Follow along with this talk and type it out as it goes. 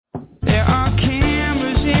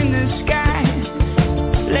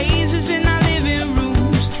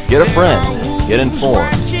Get a friend, get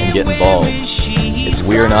informed, and get involved. It's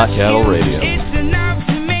We Are Not Cattle Radio.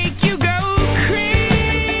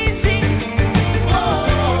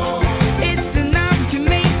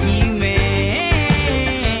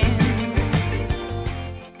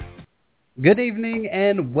 Good evening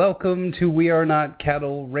and welcome to We Are Not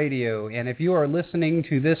Cattle Radio. And if you are listening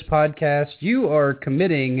to this podcast, you are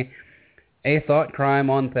committing a thought crime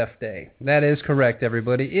on Theft Day. That is correct,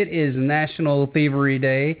 everybody. It is National Thievery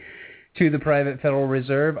Day to the Private Federal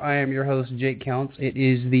Reserve. I am your host, Jake Counts. It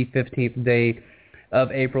is the 15th day of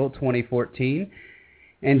April 2014.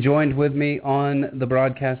 And joined with me on the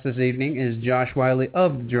broadcast this evening is Josh Wiley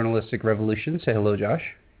of Journalistic Revolution. Say hello, Josh.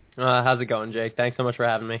 How's it going, Jake? Thanks so much for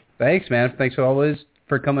having me. Thanks, man. Thanks always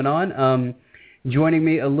for coming on. Joining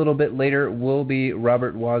me a little bit later will be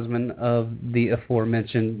Robert Wasman of the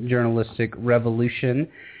aforementioned Journalistic Revolution.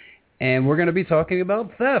 And we're going to be talking about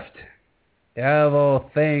theft. Of all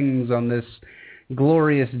things on this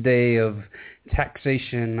glorious day of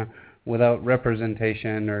taxation without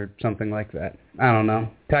representation or something like that. I don't know.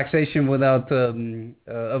 Taxation without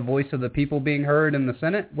a voice of the people being heard in the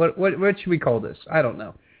Senate? What should we call this? I don't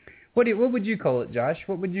know. What would you call it, Josh?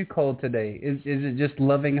 What would you call today? Is it just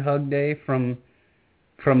Loving Hug Day from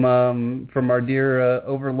our dear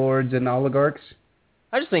overlords and oligarchs?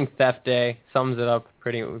 I just think Theft Day sums it up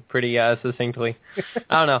pretty succinctly.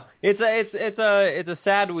 I don't know. It's a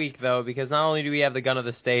sad week though, because not only do we have the gun of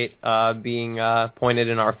the state being pointed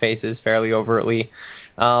in our faces fairly overtly,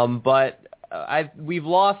 but we've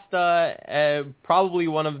lost probably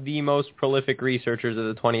one of the most prolific researchers of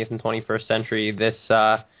the 20th and 21st century this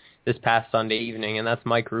past Sunday evening, and that's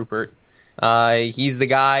Mike Rupert. He's the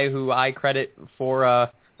guy who I credit for,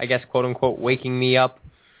 I guess, quote-unquote, waking me up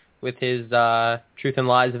with his Truth and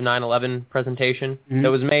Lies of 9/11 presentation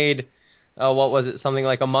that was made, something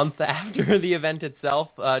like a month after the event itself.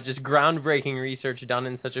 Just groundbreaking research done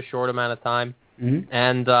in such a short amount of time.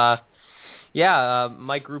 And,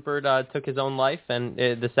 Mike Rupert took his own life, and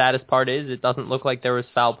the saddest part is it doesn't look like there was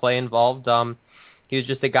foul play involved. He was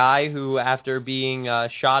just a guy who, after being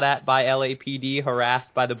shot at by LAPD,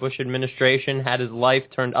 harassed by the Bush administration, had his life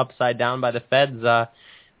turned upside down by the feds.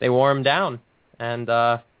 They wore him down, and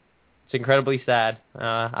it's incredibly sad.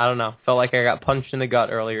 I don't know. Felt like I got punched in the gut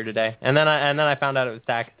earlier today, and then I found out it was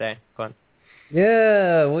tax day. Fun.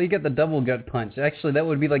 Yeah, well, you get the double gut punch. Actually, that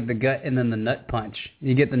would be like the gut and then the nut punch.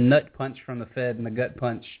 You get the nut punch from the Fed and the gut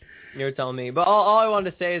punch. You're telling me. But all I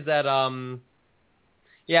wanted to say is that,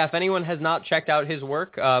 if anyone has not checked out his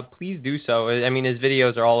work, please do so. I mean, his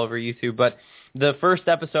videos are all over YouTube. But the first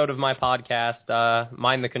episode of my podcast,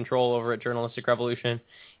 Mind the Control over at Journalistic Revolution,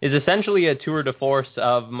 is essentially a tour de force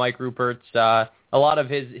of Mike Rupert's, a lot of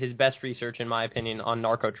his best research, in my opinion, on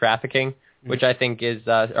narco-trafficking, which I think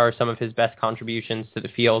are some of his best contributions to the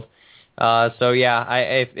field.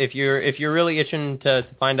 If you're really itching to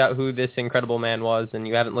find out who this incredible man was and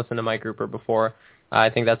you haven't listened to Mike Rupert before, I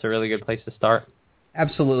think that's a really good place to start.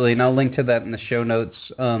 Absolutely, and I'll link to that in the show notes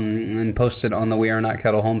and post it on the We Are Not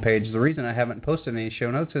Cattle homepage. The reason I haven't posted any show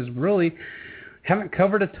notes is really haven't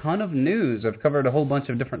covered a ton of news. I've covered a whole bunch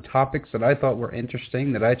of different topics that I thought were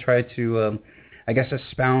interesting that I try to,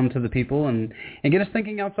 expound to the people and get us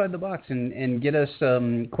thinking outside the box and get us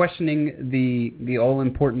questioning the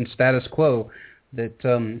all-important status quo that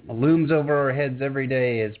looms over our heads every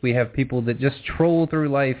day as we have people that just troll through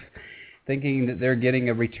life thinking that they're getting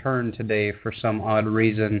a return today for some odd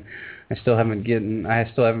reason. I still haven't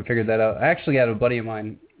figured that out. I actually had a buddy of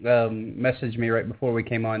mine message me right before we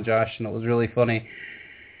came on, Josh, and it was really funny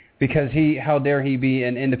because how dare he be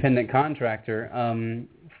an independent contractor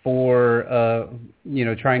for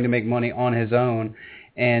trying to make money on his own.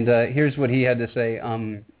 And here's what he had to say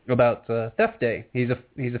about Theft Day. He's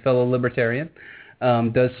a fellow libertarian.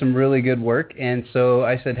 Does some really good work, and so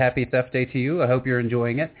I said, happy Theft Day to you. I hope you're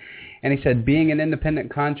enjoying it. And he said, being an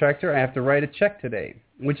independent contractor, I have to write a check today,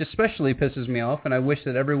 which especially pisses me off, and I wish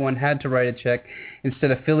that everyone had to write a check instead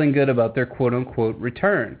of feeling good about their quote-unquote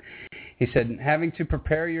return. He said, having to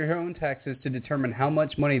prepare your own taxes to determine how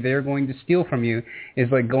much money they're going to steal from you is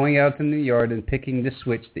like going out in the yard and picking the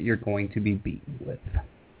switch that you're going to be beaten with.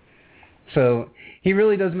 So he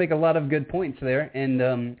really does make a lot of good points there.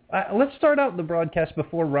 And let's start out the broadcast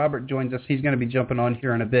before Robert joins us. He's going to be jumping on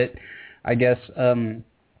here in a bit, I guess,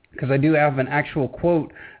 because I do have an actual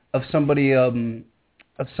quote of somebody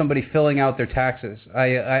filling out their taxes.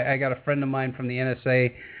 I got a friend of mine from the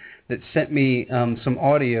NSA that sent me some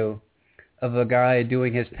audio of a guy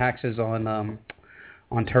doing his taxes on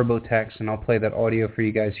TurboTax, and I'll play that audio for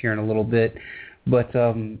you guys here in a little bit. But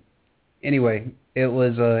anyway,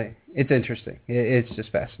 it's interesting. It's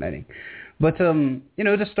just fascinating. But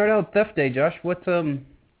to start out Theft Day, Josh, what do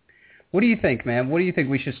you think, man? What do you think?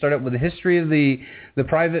 We should start out with the history of the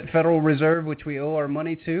private Federal Reserve, which we owe our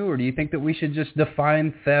money to, or do you think that we should just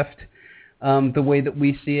define theft the way that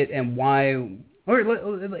we see it and why?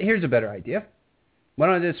 Or here's a better idea. Why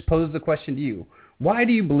don't I just pose the question to you? Why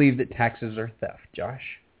do you believe that taxes are theft, Josh?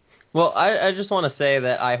 Well, I just want to say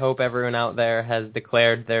that I hope everyone out there has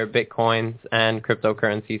declared their Bitcoins and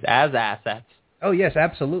cryptocurrencies as assets. Oh yes,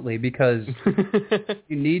 absolutely, because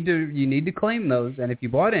you need to claim those, and if you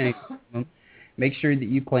bought any of them, make sure that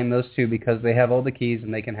you claim those too, because they have all the keys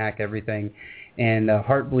and they can hack everything. And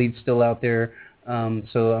Heartbleed's still out there,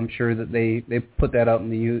 so I'm sure that they put that out in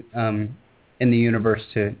the universe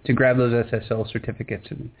to grab those SSL certificates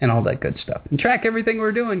and all that good stuff and track everything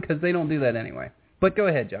we're doing, because they don't do that anyway. But go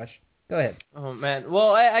ahead, Josh. Go ahead. Oh man.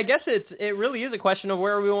 Well, I guess it really is a question of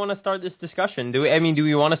where we want to start this discussion. Do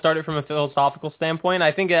we want to start it from a philosophical standpoint?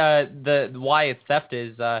 I think the why it's theft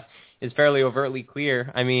is fairly overtly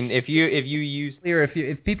clear. I mean, if you use clear,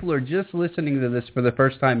 if people are just listening to this for the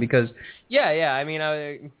first time, because I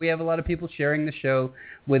mean, we have a lot of people sharing the show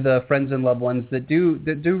with friends and loved ones that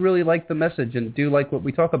do really like the message and do like what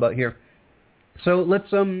we talk about here. So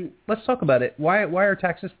let's talk about it. Why are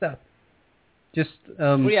taxes theft? Just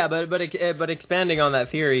but expanding on that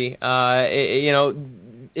theory,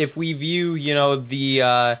 if we view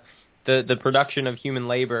the production of human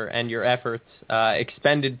labor and your efforts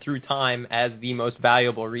expended through time as the most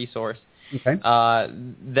valuable resource, okay.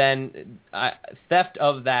 Then theft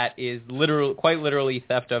of that is quite literally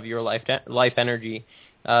theft of your life energy.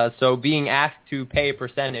 So being asked to pay a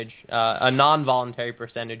percentage, a non-voluntary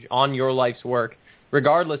percentage on your life's work,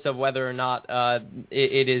 regardless of whether or not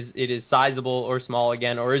it is sizable or small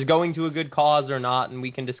again, or is going to a good cause or not, and we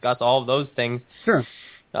can discuss all of those things. Sure.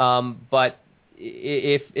 But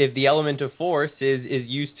if the element of force is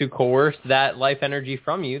used to coerce that life energy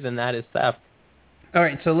from you, then that is theft. All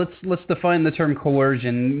right, so let's define the term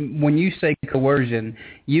coercion. When you say coercion,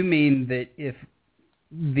 you mean that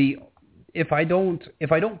if I don't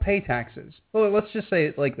pay taxes, well, let's just say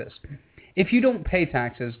it like this. If you don't pay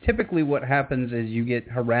taxes, typically what happens is you get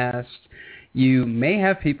harassed. You may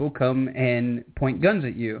have people come and point guns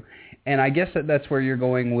at you. And I guess that's where you're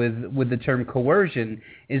going with the term coercion,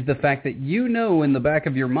 is the fact that in the back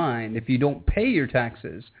of your mind, if you don't pay your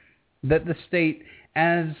taxes, that the state,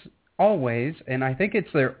 as always, and I think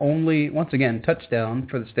it's their only, once again, touchdown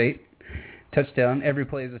for the state, touchdown, every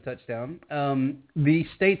play is a touchdown, the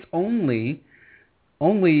state's only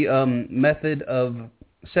method of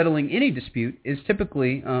settling any dispute is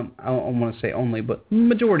typically, I don't want to say only, but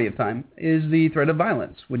majority of time, is the threat of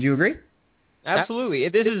violence. Would you agree? Absolutely.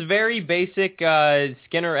 This is very basic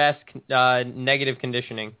Skinner-esque negative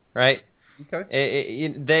conditioning, right?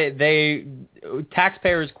 Okay.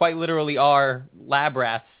 Taxpayers quite literally are lab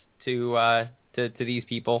rats to these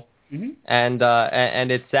people, mm-hmm.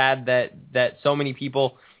 And it's sad that so many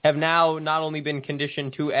people have now not only been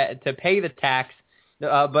conditioned to pay the tax,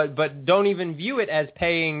 but don't even view it as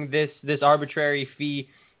paying this arbitrary fee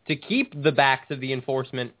to keep the backs of the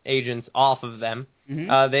enforcement agents off of them.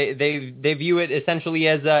 Mm-hmm. They view it essentially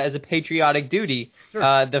as a patriotic duty.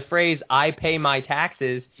 Sure. The phrase "I pay my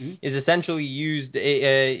taxes" mm-hmm. is essentially used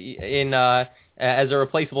as a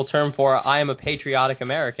replaceable term for "I am a patriotic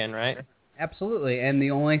American." Right? Absolutely. And the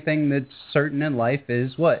only thing that's certain in life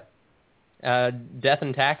is what? Death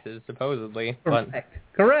and taxes, supposedly.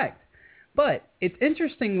 Correct. But it's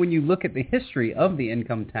interesting when you look at the history of the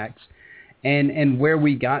income tax and where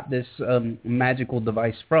we got this magical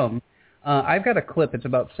device from. I've got a clip. It's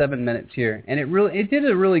about 7 minutes here, and it did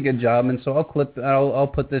a really good job. And so I'll put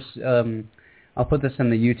this in the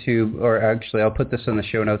YouTube, or actually I'll put this in the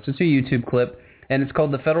show notes. It's a YouTube clip, and it's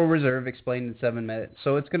called "The Federal Reserve Explained in 7 Minutes."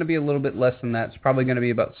 So it's going to be a little bit less than that. It's probably going to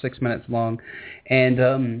be about 6 minutes long,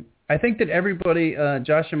 and I think that everybody,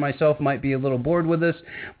 Josh and myself, might be a little bored with this,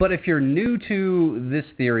 but if you're new to this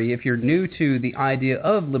theory, if you're new to the idea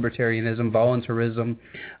of libertarianism, voluntarism,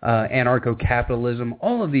 anarcho-capitalism,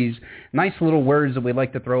 all of these nice little words that we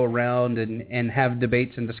like to throw around and have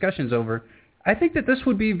debates and discussions over, I think that this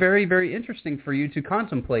would be very, very interesting for you to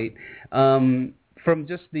contemplate from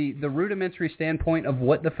just the rudimentary standpoint of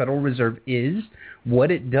what the Federal Reserve is,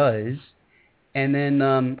 what it does. And then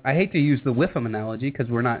I hate to use the with them analogy because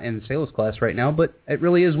we're not in sales class right now, but it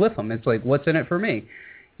really is with them. It's like, what's in it for me?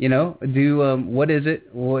 What is it?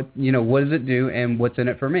 What does it do, and what's in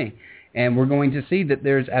it for me? And we're going to see that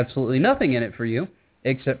there's absolutely nothing in it for you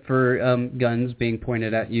except for guns being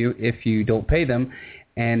pointed at you if you don't pay them.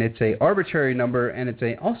 And it's a arbitrary number, and it's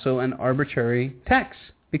also an arbitrary tax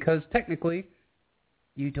because technically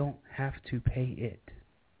you don't have to pay it.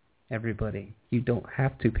 everybody. You don't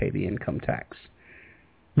have to pay the income tax.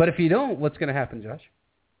 But if you don't, what's going to happen, Josh?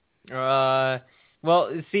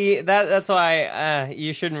 Well, see, that's why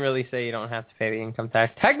you shouldn't really say you don't have to pay the income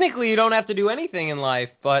tax. Technically, you don't have to do anything in life,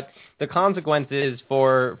 but the consequences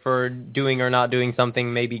for doing or not doing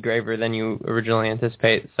something may be graver than you originally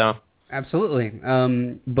anticipate. So absolutely,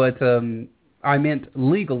 but I meant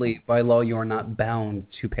legally, by law, you are not bound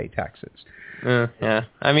to pay taxes. Yeah,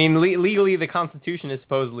 I mean, legally, the Constitution is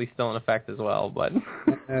supposedly still in effect as well, but...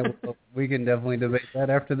 Well, we can definitely debate that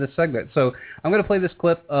after this segment. So I'm going to play this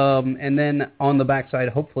clip, and then on the backside,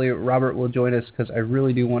 hopefully Robert will join us, because I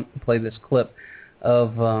really do want to play this clip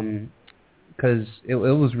of... because it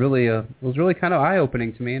was really kind of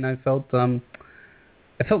eye-opening to me, and I felt good.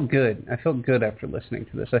 I felt good after listening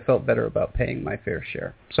to this. I felt better about paying my fair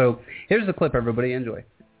share. So here's the clip, everybody. Enjoy.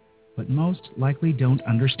 But most likely don't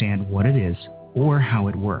understand what it is or how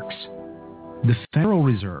it works. The Federal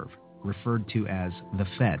Reserve, referred to as the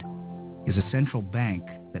Fed, is a central bank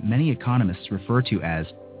that many economists refer to as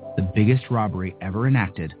the biggest robbery ever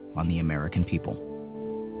enacted on the American people.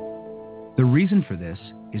 The reason for this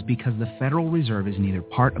is because the Federal Reserve is neither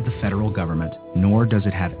part of the federal government, nor does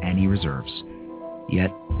it have any reserves.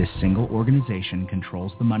 Yet, this single organization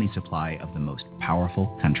controls the money supply of the most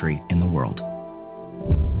powerful country in the world.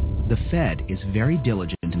 The Fed is very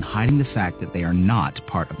diligent in hiding the fact that they are not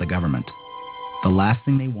part of the government. The last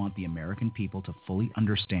thing they want the American people to fully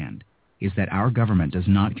understand is that our government does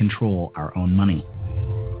not control our own money.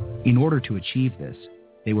 In order to achieve this,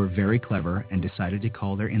 they were very clever and decided to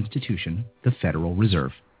call their institution the Federal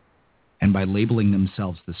Reserve. And by labeling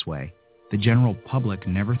themselves this way, the general public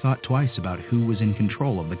never thought twice about who was in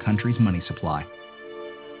control of the country's money supply.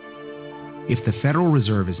 If the Federal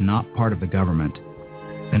Reserve is not part of the government,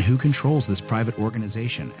 then who controls this private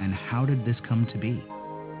organization, and how did this come to be?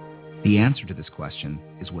 The answer to this question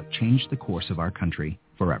is what changed the course of our country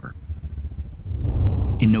forever.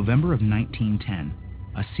 In November of 1910,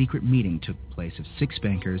 a secret meeting took place of 6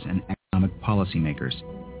 bankers and economic policymakers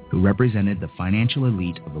who represented the financial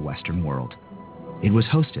elite of the Western world. It was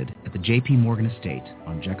hosted at the J.P. Morgan estate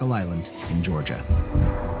on Jekyll Island in Georgia.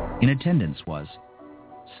 In attendance was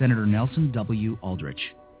Senator Nelson W. Aldrich,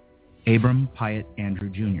 Abram Piatt Andrew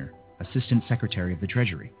Jr., Assistant Secretary of the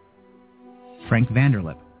Treasury, Frank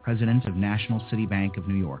Vanderlip, President of National City Bank of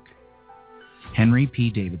New York, Henry P.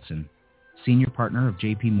 Davidson, Senior Partner of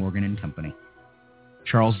J.P. Morgan & Company,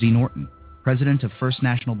 Charles D. Norton, President of First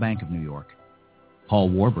National Bank of New York, Paul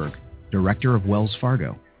Warburg, Director of Wells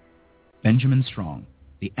Fargo, Benjamin Strong,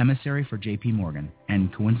 the emissary for J.P. Morgan,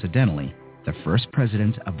 and coincidentally, the first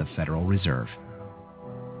president of the Federal Reserve.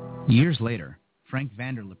 Years later, Frank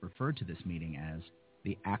Vanderlip referred to this meeting as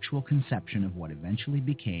the actual conception of what eventually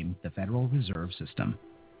became the Federal Reserve System.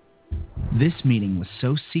 This meeting was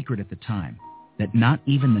so secret at the time that not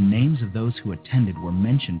even the names of those who attended were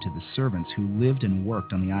mentioned to the servants who lived and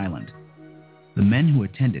worked on the island. The men who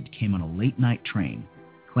attended came on a late-night train,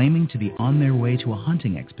 claiming to be on their way to a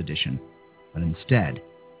hunting expedition, but instead,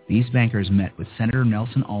 these bankers met with Senator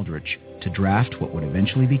Nelson Aldrich to draft what would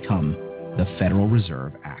eventually become the Federal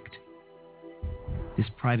Reserve Act. This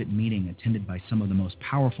private meeting, attended by some of the most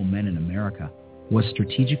powerful men in America, was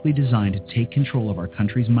strategically designed to take control of our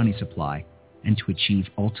country's money supply and to achieve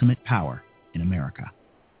ultimate power in America.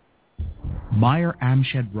 Mayer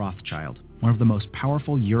Amschad Rothschild, one of the most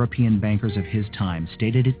powerful European bankers of his time,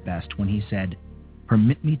 stated it best when he said,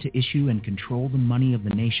 "Permit me to issue and control the money of the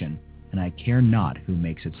nation, and I care not who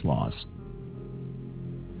makes its laws."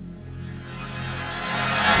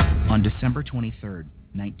 On December 23,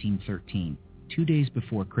 1913, 2 days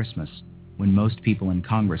before Christmas, when most people in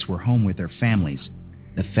Congress were home with their families,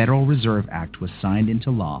 the Federal Reserve Act was signed into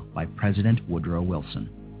law by President Woodrow Wilson.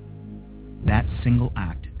 That single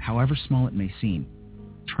act, however small it may seem,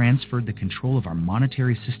 transferred the control of our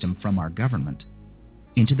monetary system from our government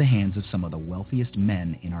into the hands of some of the wealthiest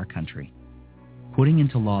men in our country. Putting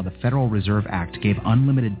into law the Federal Reserve Act gave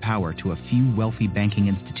unlimited power to a few wealthy banking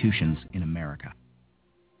institutions in America.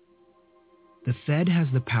 The Fed has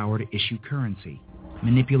the power to issue currency,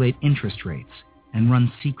 manipulate interest rates, and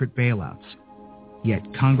run secret bailouts.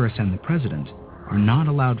 Yet Congress and the President are not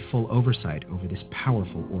allowed full oversight over this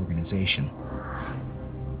powerful organization.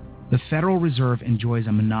 The Federal Reserve enjoys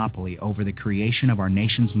a monopoly over the creation of our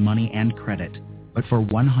nation's money and credit, but for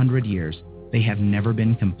 100 years, they have never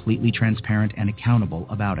been completely transparent and accountable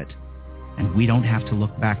about it. And we don't have to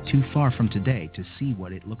look back too far from today to see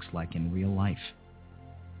what it looks like in real life.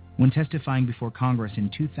 When testifying before Congress in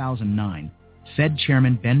 2009, Fed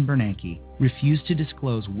Chairman Ben Bernanke refused to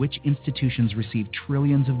disclose which institutions received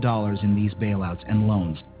trillions of dollars in these bailouts and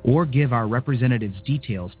loans, or give our representatives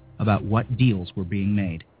details about what deals were being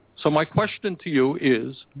made. So my question to you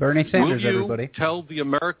is, Bernie Sanders, will you everybody. tell the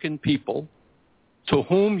American people to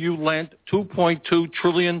whom you lent $2.2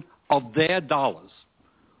 trillion of their dollars,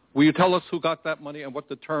 will you tell us who got that money and what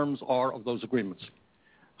the terms are of those agreements?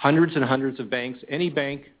 Hundreds and hundreds of banks, any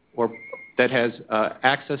bank or that has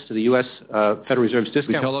access to the U.S. Federal Reserve's discount.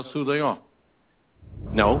 Will you tell us who they are?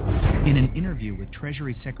 No. In an interview with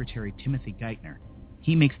Treasury Secretary Timothy Geithner,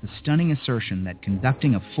 he makes the stunning assertion that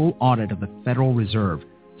conducting a full audit of the Federal Reserve,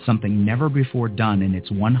 something never before done in its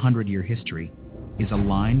 100-year history, is a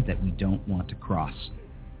line that we don't want to cross.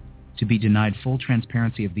 To be denied full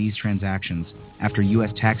transparency of these transactions after U.S.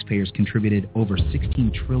 taxpayers contributed over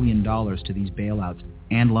 $16 trillion to these bailouts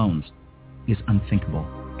and loans is unthinkable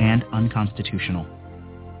and unconstitutional.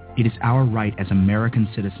 It is our right as American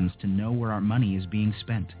citizens to know where our money is being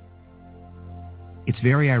spent. It's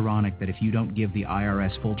very ironic that if you don't give the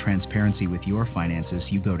IRS full transparency with your finances,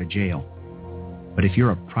 you go to jail. But if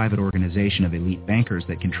you're a private organization of elite bankers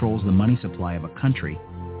that controls the money supply of a country,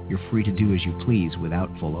 you're free to do as you please without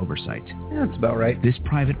full oversight. Yeah, that's about right. This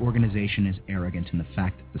private organization is arrogant in the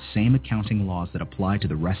fact that the same accounting laws that apply to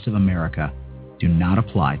the rest of America do not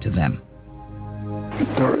apply to them.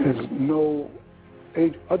 There is no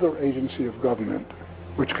other agency of government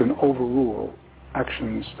which can overrule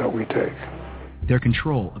actions that we take. Their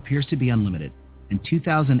control appears to be unlimited, and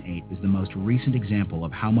 2008 is the most recent example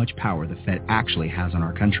of how much power the Fed actually has on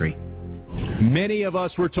our country. Many of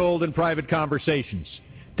us were told in private conversations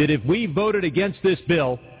that if we voted against this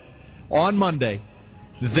bill on Monday,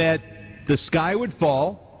 that the sky would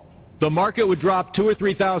fall, the market would drop 2,000 or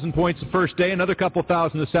 3,000 points the first day, another couple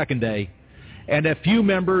thousand the second day, and a few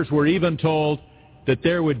members were even told that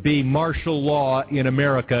there would be martial law in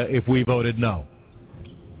America if we voted no.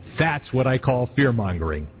 That's what I call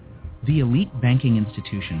fear-mongering. The elite banking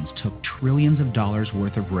institutions took trillions of dollars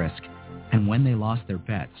worth of risk, and when they lost their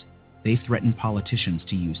bets, they threatened politicians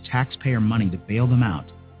to use taxpayer money to bail them out,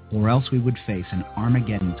 or else we would face an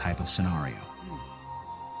Armageddon type of scenario.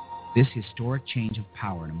 This historic change of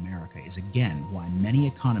power in America is again why many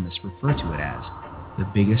economists refer to it as the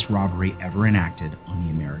biggest robbery ever enacted on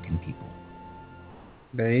the American people.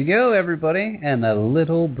 There you go, everybody, and a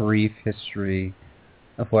little brief history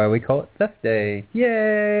of why we call it Theft Day.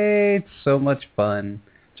 Yay! It's so much fun.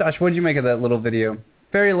 Josh, what did you make of that little video?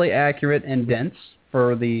 Fairly accurate and dense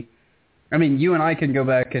for the... I mean, you and I can go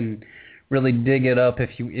back and really dig it up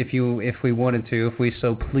if we wanted to, if we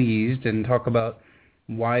so pleased, and talk about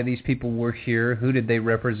why these people were here, who did they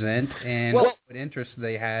represent, and what interest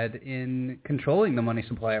they had in controlling the money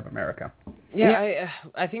supply of America. Yeah,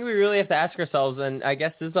 I think we really have to ask ourselves, and I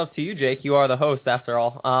guess this is up to you, Jake. You are the host, after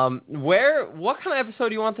all. What kind of episode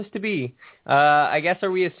do you want this to be? I guess,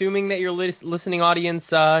 are we assuming that your listening audience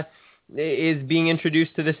is being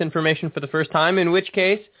introduced to this information for the first time? In which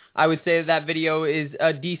case, I would say that video is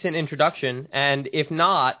a decent introduction, and if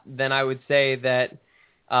not, then I would say that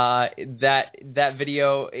that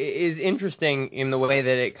video is interesting in the way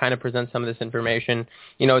that it kind of presents some of this information,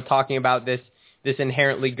 you know, talking about this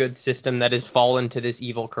inherently good system that has fallen to this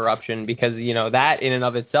evil corruption, because, you know, that in and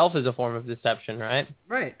of itself is a form of deception, right?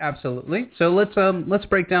 Right, absolutely. So let's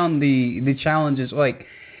break down the challenges. Like,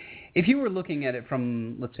 if you were looking at it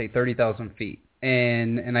from, let's say, 30,000 feet,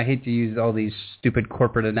 and I hate to use all these stupid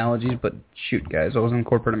corporate analogies, but shoot, guys, I was in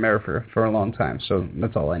corporate America for a long time, so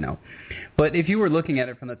that's all I know. But if you were looking at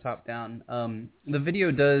it from the top down, the video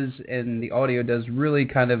does and the audio does really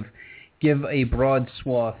kind of give a broad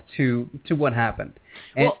swath to what happened,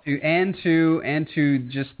 and to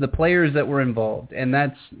just the players that were involved, and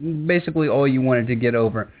that's basically all you wanted to get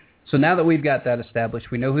over. So now that we've got that established,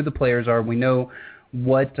 we know who the players are, we know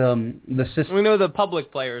what the system. We know the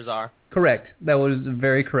public players are. Correct. That was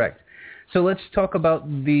very correct. So let's talk about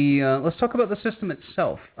the system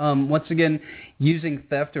itself. Once again, using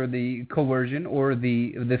theft or the coercion or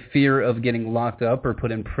the fear of getting locked up or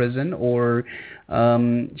put in prison or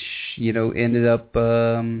ended up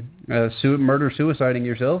suiciding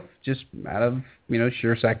yourself just out of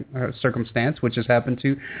sheer circumstance, which has happened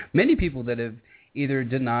to many people that have either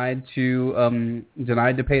denied to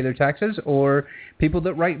pay their taxes, or people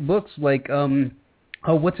that write books like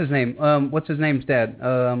what's his name? What's his name's dad?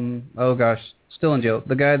 Oh gosh, still in jail.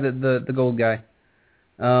 The guy the gold guy.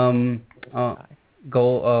 Gold.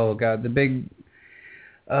 Oh god, the big.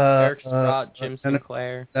 Eric Sprott, Jim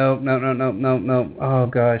Sinclair. No. Oh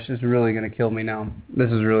gosh, this is really gonna kill me now.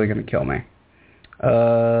 This is really gonna kill me.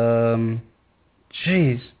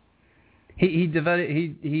 Jeez. He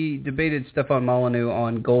debated Stefan Molyneux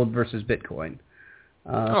on gold versus Bitcoin.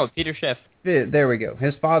 Peter Schiff. There we go.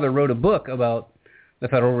 His father wrote a book about the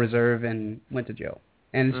Federal Reserve and went to jail.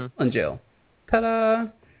 and is still in jail. Ta-da!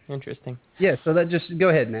 Interesting. Yeah, so that just, go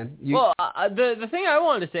ahead, man. Well, the thing I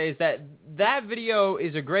wanted to say is that video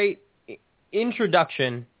is a great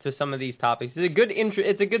introduction to some of these topics.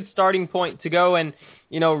 It's a good starting point to go and,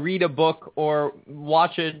 read a book or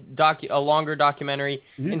watch a longer documentary.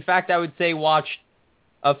 Mm-hmm. In fact, I would say watch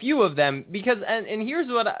a few of them, because and here's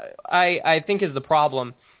what I think is the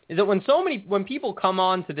problem, is that when people come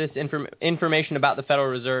on to this information about the Federal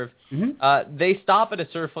Reserve, mm-hmm. They stop at a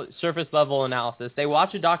surface level analysis. They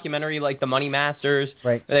watch a documentary like The Money Masters.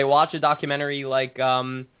 Right. They watch a documentary like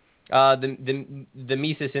the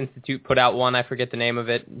Mises Institute put out one. I forget the name of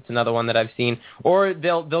it. It's another one that I've seen. Or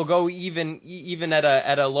they'll go even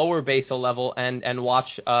at a lower basal level and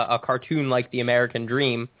watch a cartoon like The American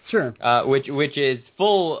Dream. Sure. Which is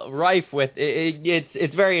rife with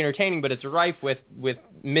it's very entertaining, but it's rife with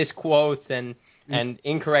misquotes and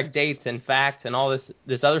incorrect dates and facts and all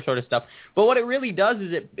this other sort of stuff. But what it really does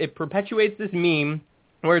is it perpetuates this meme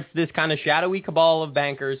where it's this kind of shadowy cabal of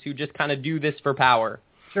bankers who just kind of do this for power.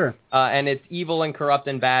 Sure. And it's evil and corrupt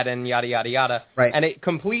and bad and yada yada yada. Right. And it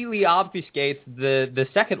completely obfuscates the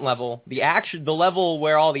second level, the level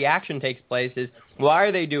where all the action takes place. Is why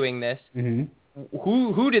are they doing this? Mm-hmm.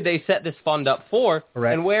 Who did they set this fund up for?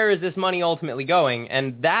 Correct. And where is this money ultimately going?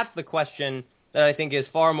 And that's the question that I think is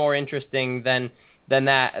far more interesting than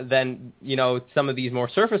some of these more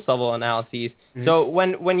surface level analyses. Mm-hmm. So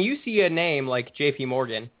when you see a name like J.P.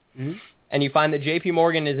 Morgan, mm-hmm. and you find that J.P.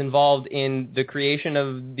 Morgan is involved in the creation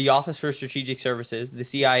of the Office for Strategic Services, the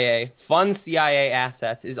CIA, funds CIA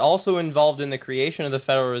assets, is also involved in the creation of the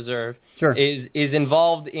Federal Reserve, sure. is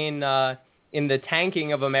involved in the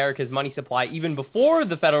tanking of America's money supply even before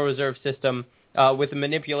the Federal Reserve System, with the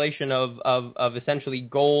manipulation of essentially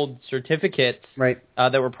gold certificates, right.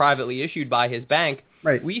 That were privately issued by his bank.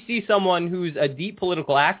 Right. We see someone who's a deep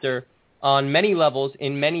political actor on many levels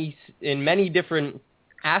in many different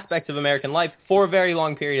aspects of American life for a very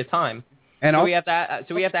long period of time. And we have to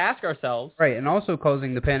ask ourselves. Right, and also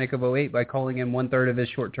causing the Panic of 2008 by calling in 1/3 of his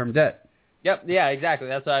short-term debt. Yep, yeah, exactly.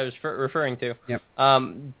 That's what I was referring to. Yep.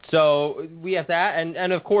 So we have that,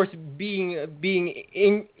 and of course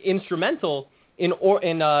being instrumental in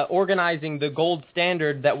organizing the gold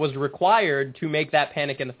standard that was required to make that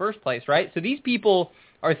panic in the first place, right? So these people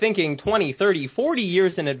are thinking 20, 30, 40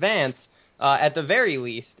 years in advance, at the very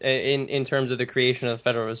least, in terms of the creation of the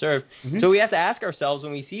Federal Reserve. Mm-hmm. So we have to ask ourselves,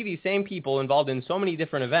 when we see these same people involved in so many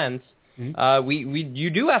different events,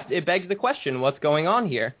 mm-hmm. It begs the question, what's going on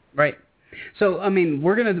here? Right. So, I mean,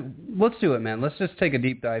 let's do it, man. Let's just take a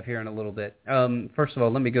deep dive here in a little bit. First of all,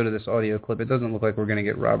 let me go to this audio clip. It doesn't look like we're going to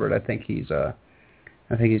get Robert. I think he's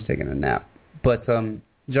taking a nap. But,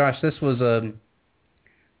 Josh, this was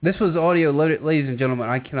audio, ladies and gentlemen.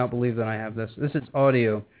 I cannot believe that I have this. This is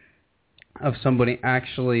audio of somebody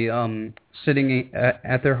actually sitting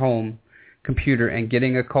at their home computer and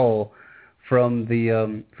getting a call from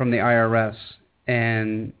the IRS,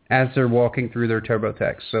 and as they're walking through their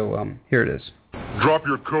TurboTax. So here it is. Drop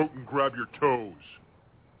your coat and grab your toes.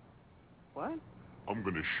 What? I'm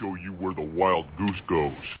going to show you where the wild goose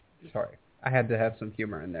goes. Sorry, I had to have some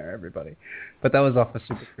humor in there, everybody. But that was off of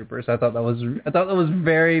Super Troopers. I thought that was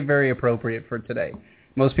very, very appropriate for today.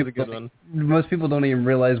 Most people don't even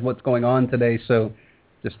realize what's going on today, so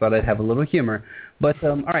just thought I'd have a little humor. But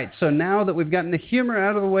all right, so now that we've gotten the humor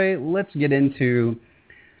out of the way, let's get into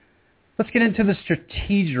the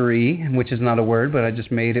strategery, which is not a word, but I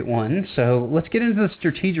just made it one. So let's get into the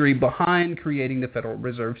strategery behind creating the Federal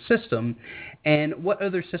Reserve System, and what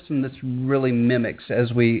other system this really mimics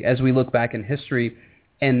as we look back in history.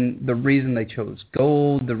 And the reason they chose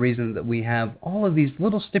gold, the reason that we have all of these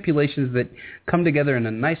little stipulations that come together in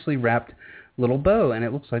a nicely wrapped little bow. And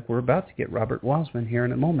it looks like we're about to get Robert Wasman here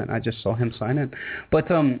in a moment. I just saw him sign in. But,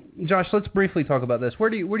 Josh, let's briefly talk about this.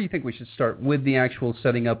 Where do you think we should start with the actual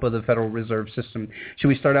setting up of the Federal Reserve System? Should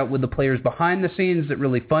we start out with the players behind the scenes that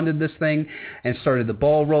really funded this thing and started the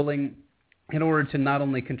ball rolling in order to not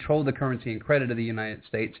only control the currency and credit of the United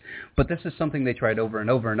States, but this is something they tried over and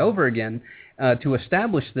over and over again to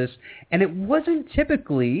establish this. And it wasn't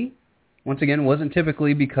typically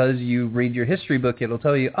because you read your history book, it'll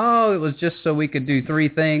tell you, it was just so we could do three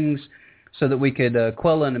things, so that we could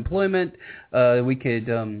quell unemployment, we could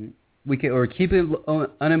keep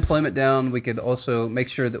unemployment down, we could also make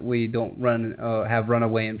sure that we don't have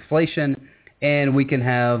runaway inflation, and we can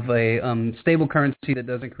have a stable currency that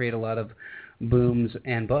doesn't create a lot of booms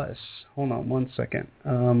and busts. Hold on one second.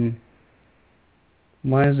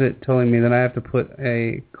 Why is it telling me that I have to put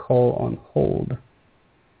a call on hold?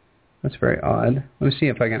 That's very odd. Let me see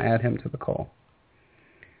if I can add him to the call.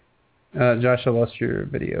 Josh, I lost your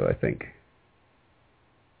video, I think.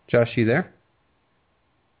 Josh, you there?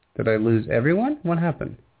 Did I lose everyone? What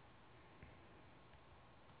happened?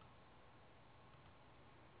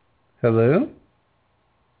 Hello?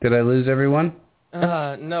 Did I lose everyone?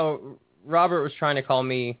 No, Robert was trying to call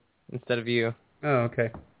me instead of you. Oh, okay.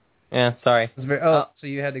 Yeah, sorry. So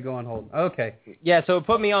you had to go on hold. Okay. Yeah, so it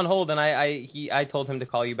put me on hold, and I told him to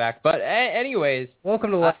call you back. But anyways.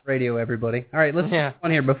 Welcome to live radio, everybody. All right, let's get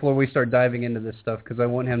on here before we start diving into this stuff, because I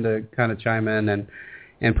want him to kind of chime in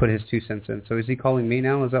and put his 2 cents in. So is he calling me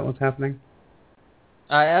now? Is that what's happening?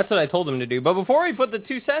 That's what I told him to do. But before we put the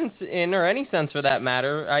 2 cents in, or any cents for that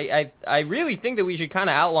matter, I really think that we should kind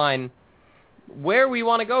of outline where we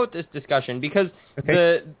want to go with this discussion, because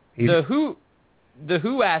the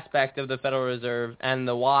who aspect of the Federal Reserve and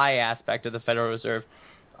the why aspect of the Federal Reserve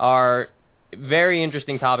are very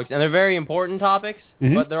interesting topics, and they're very important topics,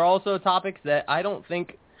 but they're also topics that I don't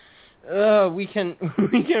think we can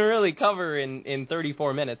really cover in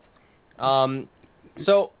 34 minutes.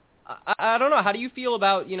 So I don't know. How do you feel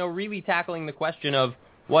about, really tackling the question of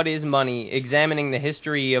what is money, examining the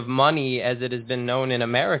history of money as it has been known in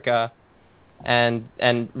America, and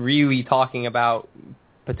really talking about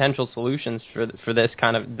potential solutions for this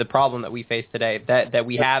kind of the problem that we face today, that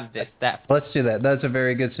we have this theft? Let's do that. That's a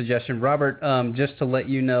very good suggestion. Robert, just to let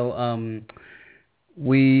you know,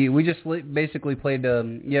 we just basically played,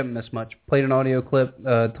 you haven't missed much, played an audio clip,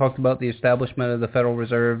 talked about the establishment of the Federal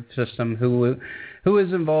Reserve System, who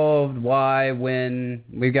is involved, why, when.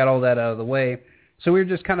 We've got all that out of the way. So we were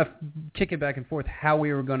just kind of kicking back and forth how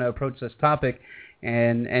we were going to approach this topic,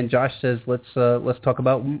 and Josh says, let's talk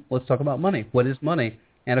about money. What is money?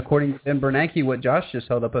 And according to Ben Bernanke, what Josh just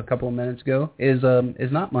held up a couple of minutes ago is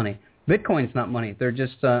not money. Bitcoin's not money. They're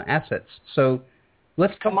just assets. So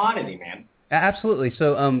let's commodity, man. Absolutely.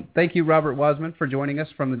 So thank you, Robert Wiseman, for joining us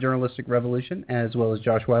from the Journalistic Revolution, as well as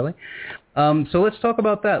Josh Wiley. So let's talk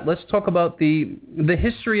about that. Let's talk about the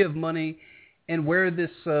history of money and where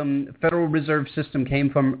this Federal Reserve System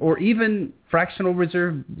came from, or even fractional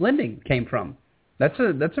reserve lending came from. That's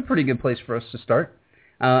a pretty good place for us to start.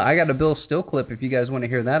 I got a Bill Still clip if you guys want to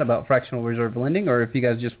hear that about fractional reserve lending, or if you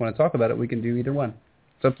guys just want to talk about it, we can do either one.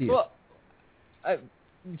 It's up to you. Well,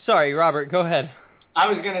 sorry, Robert, go ahead. I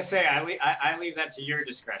was going to say, I leave that to your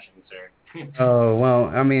discretion, sir. Oh, well,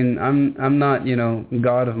 I mean, I'm not,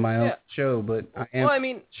 God of my own show, but I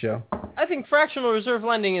am show. I think fractional reserve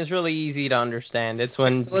lending is really easy to understand. It's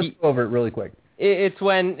when... Let's go over it really quick. It's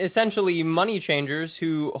when essentially money changers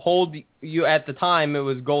who hold you, at the time it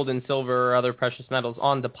was gold and silver or other precious metals,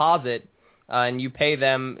 on deposit, and you pay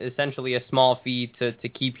them essentially a small fee to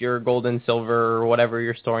keep your gold and silver or whatever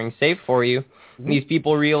you're storing safe for you. Mm-hmm. These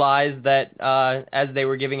people realized that as they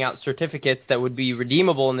were giving out certificates that would be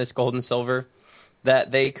redeemable in this gold and silver,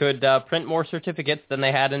 that they could print more certificates than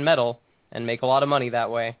they had in metal and make a lot of money that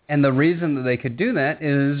way. And the reason that they could do that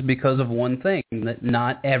is because of one thing, that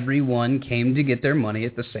not everyone came to get their money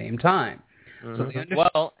at the same time. Mm-hmm.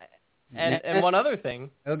 So and one other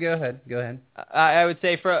thing. Oh, go ahead. I would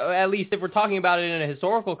say, for at least if we're talking about it in a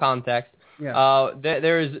historical context,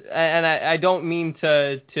 there's, and I don't mean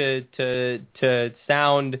to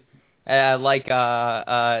sound like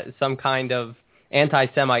some kind of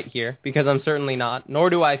anti-Semite here, because I'm certainly not, nor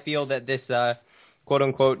do I feel that this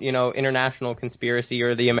quote-unquote, international conspiracy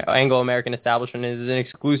or the Anglo-American establishment is an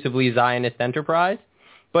exclusively Zionist enterprise.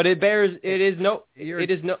 But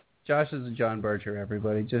Josh is a John Berger,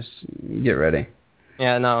 everybody. Just get ready.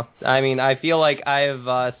 Yeah, no. I mean, I feel like I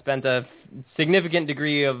have spent a significant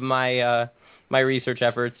degree of my my research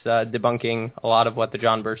efforts debunking a lot of what the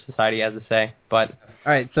John Birch Society has to say. But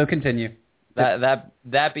all right, so continue.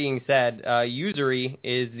 That being said, usury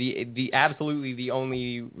is the absolutely the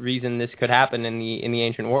only reason this could happen in the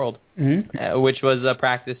ancient world, which was a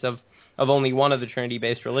practice of only one of the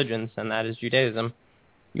Trinity-based religions, and that is Judaism.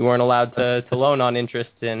 You weren't allowed to loan on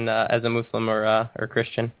interest in as a Muslim or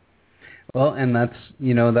Christian. Well, and that's,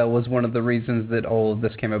 that was one of the reasons that all of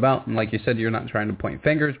this came about. And like you said, you're not trying to point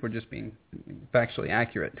fingers. We're just being factually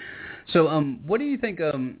accurate. So what do you think,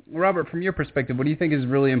 Robert, from your perspective, what do you think is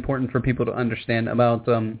really important for people to understand about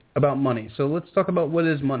money? So let's talk about what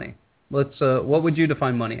is money. What would you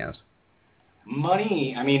define money as?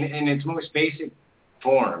 Money, I mean, in its most basic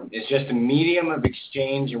form, is just a medium of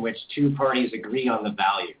exchange in which two parties agree on the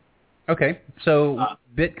value. Okay, so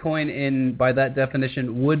Bitcoin, by that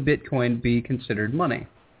definition, would Bitcoin be considered money?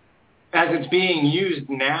 As it's being used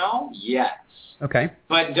now, yes. Okay.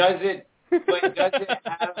 But does it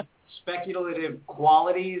have speculative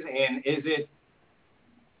qualities, and is it?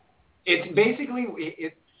 It's basically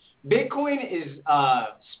Bitcoin is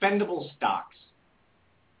spendable stocks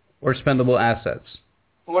or spendable assets.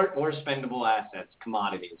 or spendable assets,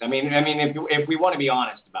 commodities. I mean, if we want to be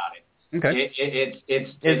honest about it, okay.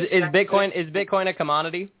 Is Bitcoin a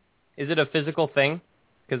commodity? Is it a physical thing?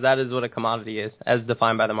 Because that is what a commodity is, as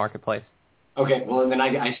defined by the marketplace. Okay, well then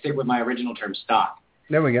I stick with my original term, stock.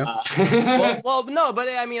 There we go. Well, no, but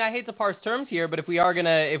I mean, I hate to parse terms here, but if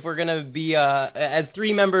we're gonna be as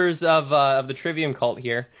three members of the Trivium cult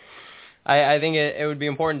here, I think it would be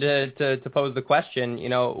important to pose the question. You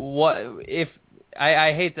know, what if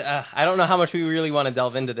I hate to, I don't know how much we really want to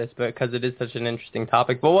delve into this, but because it is such an interesting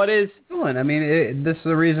topic. But what is? I mean, this is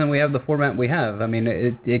the reason we have the format we have. I mean,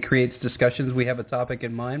 it creates discussions. We have a topic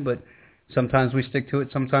in mind, but sometimes we stick to it,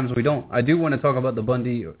 sometimes we don't. I do want to talk about the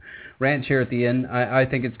Bundy Ranch here at the end. I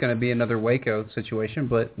think it's going to be another Waco situation,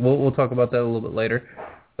 but we'll talk about that a little bit later.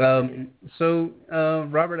 So,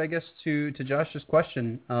 Robert, I guess to Josh's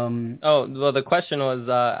question. Well, the question was,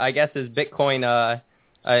 I guess, is Bitcoin a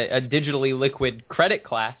digitally liquid credit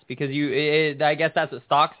class? Because I guess that's what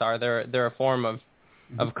stocks are. They're a form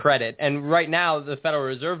of credit, and right now the Federal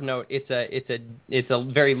Reserve note it's a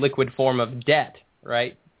very liquid form of debt,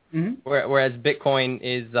 right? Mm-hmm. Whereas Bitcoin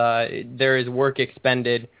is there is work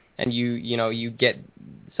expended, and you get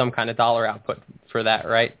some kind of dollar output for that,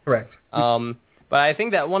 right? Correct. But I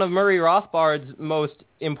think that one of Murray Rothbard's most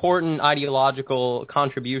important ideological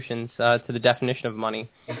contributions to the definition of money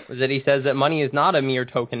was that he says that money is not a mere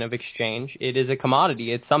token of exchange. It is a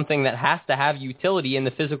commodity. It's something that has to have utility in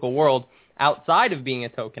the physical world outside of being a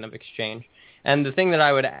token of exchange. And the thing that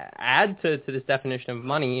I would add to this definition of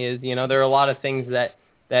money is, there are a lot of things that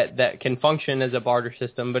can function as a barter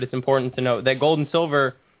system, but it's important to note that gold and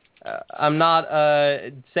silver, I'm not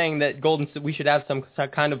saying that we should have some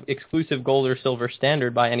kind of exclusive gold or silver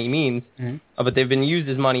standard by any means, but they've been used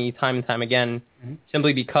as money time and time again,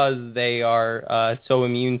 simply because they are so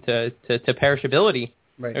immune to perishability.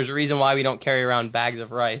 Right. There's a reason why we don't carry around bags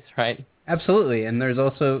of rice, right? Absolutely, and there's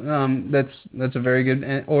also that's a very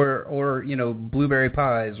good, or blueberry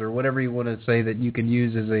pies or whatever you want to say that you can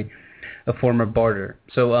use as a form of barter.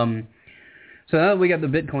 So now that we got the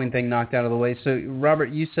Bitcoin thing knocked out of the way, so Robert,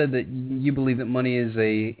 you said that you believe that money is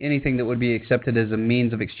anything that would be accepted as a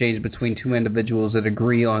means of exchange between two individuals that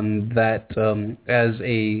agree on that as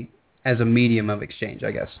a medium of exchange,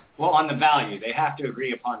 I guess. Well, on the value, they have to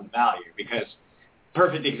agree upon the value, because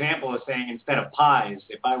perfect example is saying instead of pies,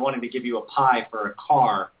 if I wanted to give you a pie for a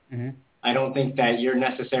car, I don't think that you're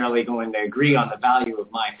necessarily going to agree on the value of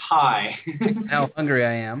my pie. How hungry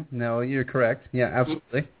I am. No, you're correct. Yeah,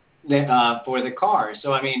 absolutely. For the car.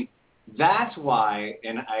 So, I mean, that's why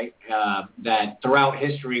that throughout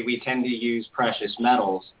history we tend to use precious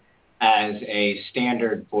metals as a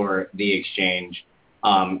standard for the exchange,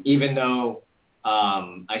 even though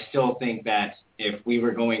I still think that if we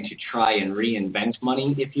were going to try and reinvent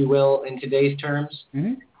money, if you will, in today's terms,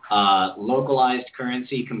 localized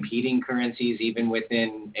currency, competing currencies even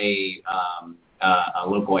within a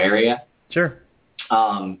local area. Sure.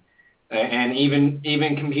 And even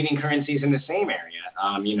competing currencies in the same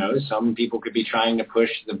area. Some people could be trying to push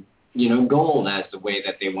the, gold as the way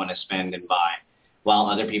that they want to spend and buy, while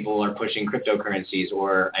other people are pushing cryptocurrencies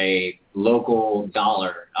or a local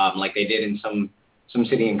dollar, like they did in some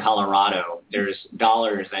city in Colorado. There's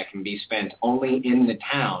dollars that can be spent only in the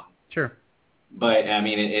town. Sure. But, I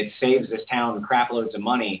mean, it saves this town crap loads of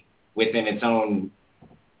money within its own,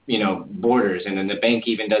 borders, and then the bank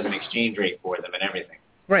even does an exchange rate for them and everything.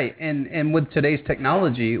 Right, and with today's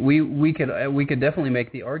technology, we could definitely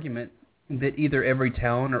make the argument that either every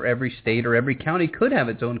town or every state or every county could have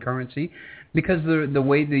its own currency, because the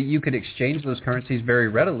way that you could exchange those currencies very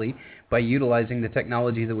readily by utilizing the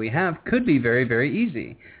technology that we have could be very, very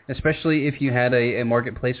easy, especially if you had a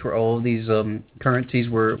marketplace where all of these currencies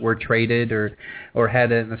were traded or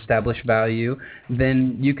had an established value.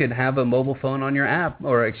 Then you could have a mobile phone on your app,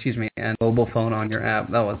 a mobile phone on your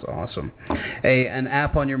app. That was awesome. An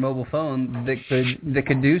app on your mobile phone that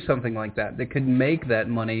could do something like that could make that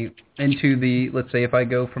money into let's say if I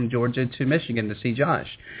go from Georgia to Michigan to see Josh,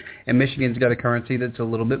 and Michigan's got a currency that's a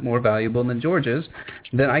little bit more valuable than Georgia's,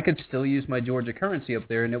 then I could still use my Georgia currency up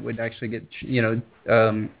there, and it would actually get,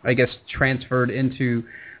 I guess, transferred into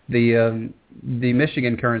the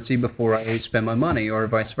Michigan currency before I spend my money, or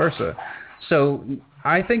vice versa. So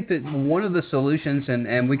I think that one of the solutions,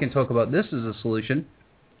 and we can talk about this as a solution,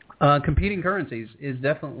 competing currencies is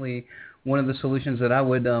definitely one of the solutions that I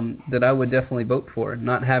would definitely vote for.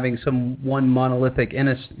 Not having some one monolithic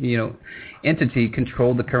entity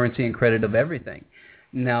control the currency and credit of everything.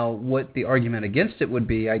 Now, what the argument against it would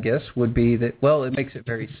be, I guess, would be that, well, it makes it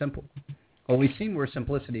very simple. Well, we've seen where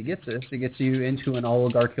simplicity gets us. It gets you into an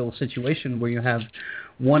oligarchical situation where you have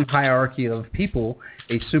one hierarchy of people,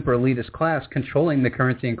 a super elitist class, controlling the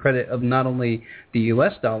currency and credit of not only the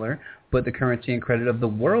U.S. dollar, but the currency and credit of the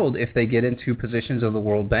world if they get into positions of the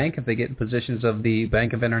World Bank, if they get in positions of the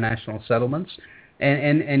Bank of International Settlements,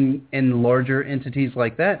 and larger entities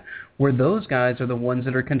like that, where those guys are the ones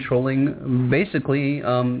that are controlling basically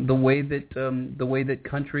the way that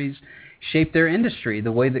countries shape their industry,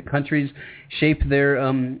 the way that countries shape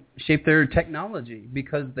their technology,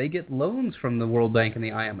 because they get loans from the World Bank and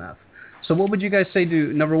the IMF. So what would you guys say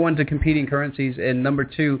to, number one, to competing currencies, and number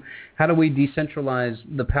two, how do we decentralize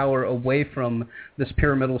the power away from this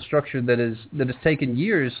pyramidal structure that has taken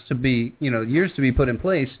years to be put in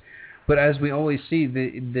place, but as we always see,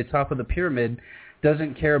 the top of the pyramid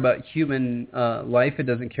doesn't care about human life, it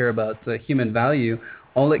doesn't care about human value.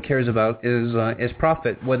 All it cares about is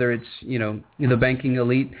profit, whether it's the banking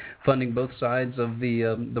elite funding both sides of the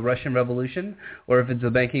Russian Revolution, or if it's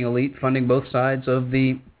the banking elite funding both sides of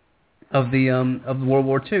the World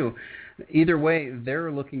War II. Either way,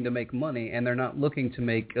 they're looking to make money, and they're not looking to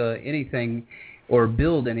make anything or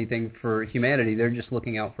build anything for humanity. They're just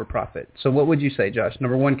looking out for profit. So what would you say, Josh?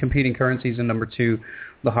 Number one, competing currencies, and number two,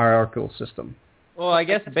 the hierarchical system. Well, I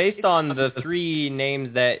guess based on the three names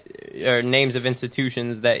of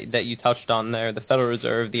institutions that you touched on there, the Federal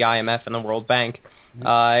Reserve, the IMF, and the World Bank, as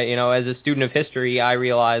a student of history, I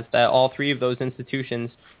realized that all three of those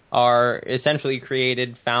institutions are essentially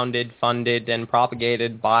created, founded, funded, and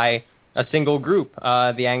propagated by a single group,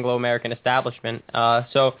 the Anglo-American establishment.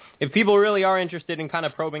 So if people really are interested in kind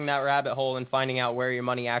of probing that rabbit hole and finding out where your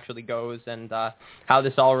money actually goes and how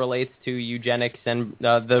this all relates to eugenics and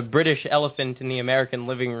the British elephant in the American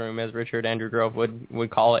living room, as Richard Andrew Grove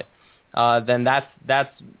would call it, then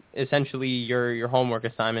that's essentially your homework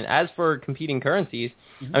assignment. As for competing currencies,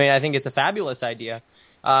 I mean, I think it's a fabulous idea.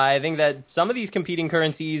 I think that some of these competing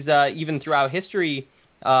currencies, even throughout history,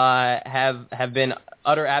 have been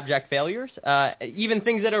utter abject failures. Even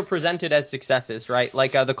things that are presented as successes, right?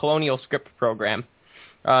 Like the colonial script program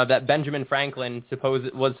that Benjamin Franklin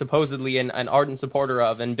was supposedly an ardent supporter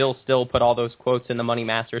of, and Bill Still put all those quotes in the Money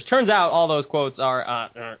Masters. Turns out all those quotes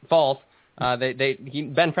are false.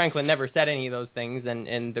 Ben Franklin never said any of those things,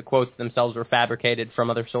 and the quotes themselves were fabricated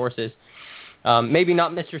from other sources. Maybe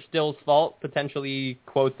not Mr. Still's fault, potentially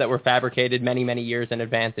quotes that were fabricated many, many years in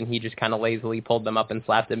advance, and he just kind of lazily pulled them up and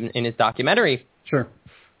slapped them in his documentary. Sure.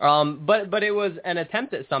 But it was an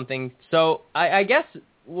attempt at something. So I guess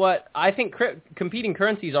what I think competing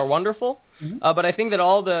currencies are wonderful, but I think that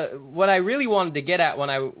what I really wanted to get at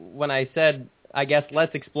when I said, I guess,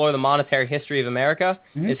 let's explore the monetary history of America,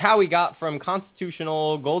 is how we got from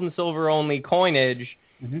constitutional gold and silver only coinage,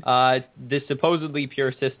 this supposedly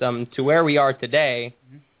pure system, to where we are today,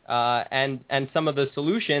 and some of the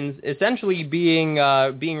solutions essentially being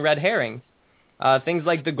red herrings. Things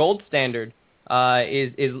like the gold standard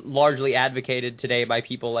is largely advocated today by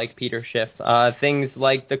people like Peter Schiff. Things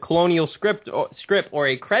like the colonial script or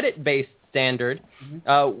a credit-based standard,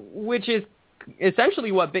 which is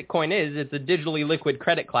essentially what Bitcoin is. It's a digitally liquid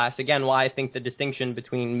credit class. Again, why I think the distinction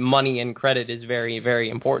between money and credit is very,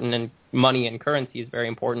 very important, and money and currency is very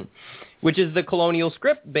important, which is the colonial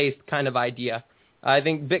script-based kind of idea. I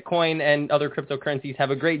think Bitcoin and other cryptocurrencies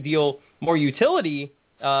have a great deal more utility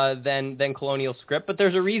than colonial script, but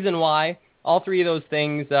there's a reason why all three of those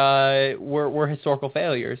things were historical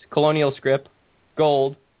failures: colonial script,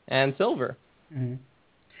 gold, and silver.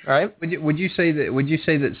 All right. Would you say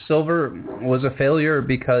that silver was a failure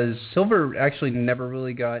because silver actually never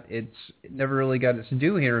really got its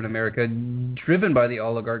due here in America, driven by the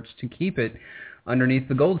oligarchs to keep it underneath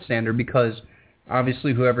the gold standard, because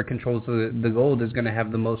obviously whoever controls the gold is going to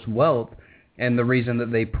have the most wealth. And the reason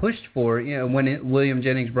that they pushed for, William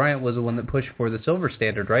Jennings Bryan was the one that pushed for the silver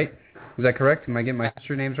standard, right? Is that correct? Am I getting my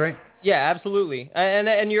history names right? Yeah, absolutely,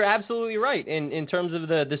 and you're absolutely right in terms of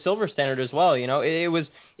the silver standard as well.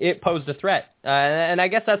 It posed a threat, and I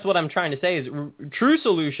guess that's what I'm trying to say is true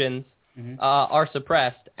solutions are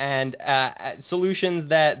suppressed, and solutions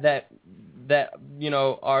that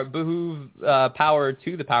are behoove power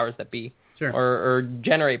to the powers that be, sure, or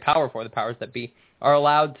generate power for the powers that be, are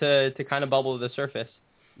allowed to kind of bubble to the surface.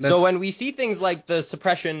 So when we see things like the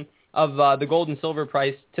suppression of the gold and silver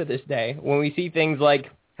price to this day, when we see things like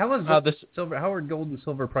how are gold and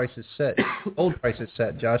silver prices set? Gold prices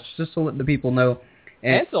set, Josh, just to let the people know.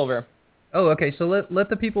 And silver. Oh, okay. So let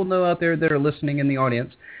the people know out there that are listening in the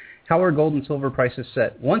audience, how are gold and silver prices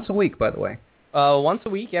set? Once a week, by the way. Once a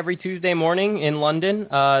week, every Tuesday morning in London,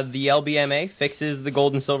 the LBMA fixes the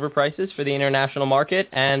gold and silver prices for the international market,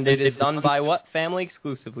 and it is done by what family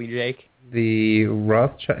exclusively, Jake? the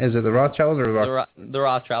Rothschild. Is it the Rothschilds or the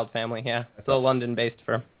Rothschild family? Yeah, it's a London-based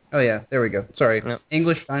firm. Oh yeah, there we go. Sorry, Yep.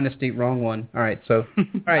 English dynasty, wrong one. All right, so all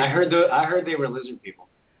right. I heard they were lizard people.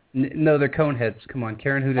 No, they're coneheads. Come on,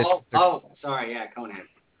 Karen. Who did? Sorry, yeah, coneheads.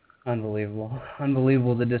 Unbelievable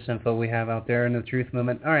the disinfo we have out there in the truth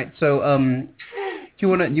movement. All right, so do you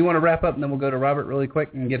want to wrap up and then we'll go to Robert really quick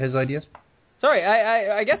and get his ideas? Sorry,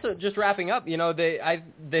 I guess just wrapping up.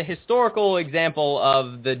 The historical example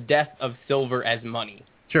of the death of silver as money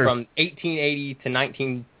from 1880 to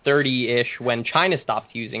 1930-ish when China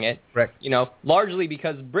stopped using it. Correct. Largely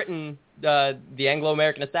because Britain, the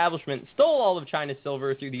Anglo-American establishment, stole all of China's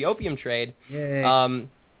silver through the opium trade. Yay.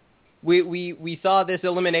 We saw this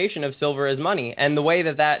elimination of silver as money, and the way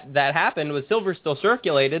that happened was silver still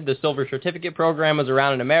circulated. The silver certificate program was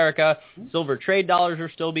around in America. Silver trade dollars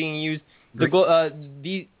were still being used.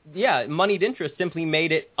 Moneyed interest simply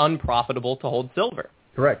made it unprofitable to hold silver.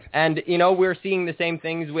 Correct. And we're seeing the same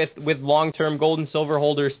things with long-term gold and silver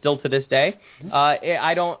holders still to this day.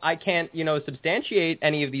 I can't substantiate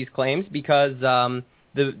any of these claims because the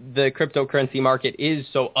cryptocurrency market is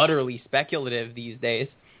so utterly speculative these days.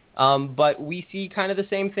 But we see kind of the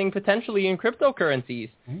same thing potentially in cryptocurrencies,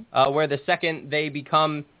 where the second they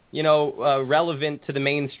become, relevant to the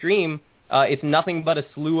mainstream, it's nothing but a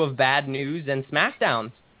slew of bad news and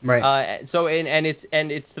smackdowns. Right.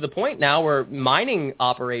 It's to the point now where mining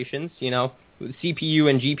operations, CPU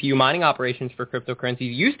and GPU mining operations for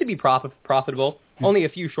cryptocurrencies used to be profitable only a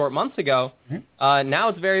few short months ago. Now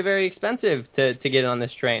it's very, very expensive to get on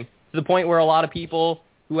this train, to the point where a lot of people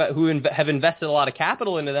who have invested a lot of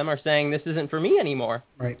capital into them are saying this isn't for me anymore.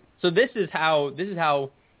 Right. So this is how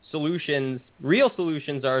real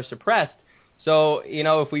solutions are suppressed. So,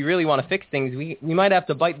 if we really want to fix things, we might have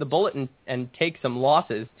to bite the bullet and take some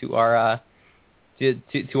losses to our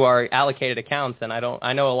to our allocated accounts. And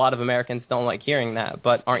I know a lot of Americans don't like hearing that,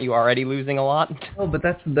 but aren't you already losing a lot? Oh, but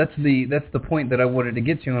that's the point that I wanted to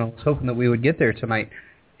get to, and I was hoping that we would get there tonight.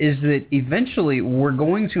 Is that eventually we're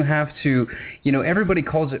going to have to, everybody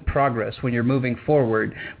calls it progress when you're moving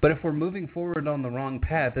forward, but if we're moving forward on the wrong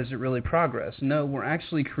path, is it really progress? No, we're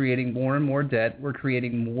actually creating more and more debt. We're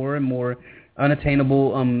creating more and more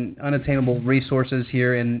unattainable resources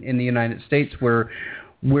here in the United States, where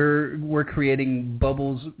we're creating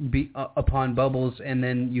bubbles upon bubbles, and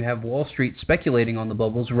then you have Wall Street speculating on the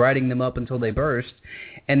bubbles, riding them up until they burst,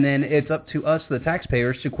 and then it's up to us, the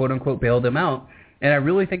taxpayers, to quote unquote bail them out. And I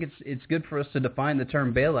really think it's good for us to define the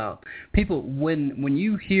term bailout. People, when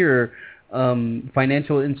you hear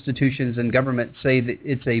financial institutions and government say that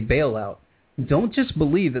it's a bailout, don't just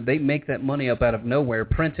believe that they make that money up out of nowhere,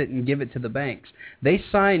 print it, and give it to the banks. They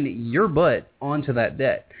sign your butt onto that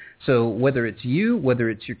debt. So whether it's you, whether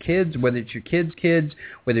it's your kids, whether it's your kids' kids,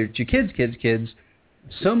 whether it's your kids' kids' kids,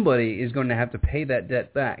 somebody is going to have to pay that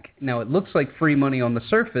debt back. Now, it looks like free money on the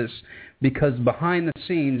surface because behind the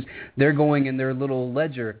scenes, they're going in their little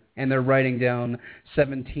ledger and they're writing down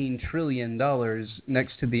 $17 trillion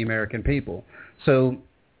next to the American people. So,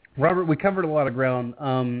 Robert, we covered a lot of ground.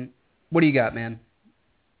 What do you got, man?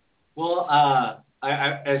 Well,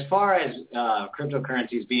 as far as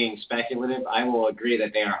cryptocurrencies being speculative, I will agree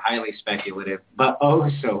that they are highly speculative, but oh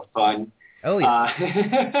so fun. Oh,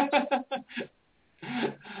 yeah.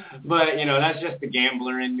 But, that's just the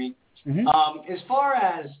gambler in me. Mm-hmm. As far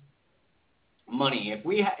as money, if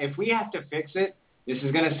we have to fix it, this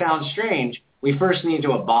is going to sound strange, we first need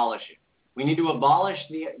to abolish it. We need to abolish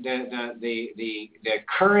the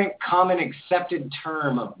current common accepted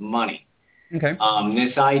term of money. Okay.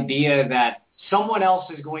 This idea that someone else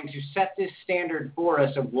is going to set this standard for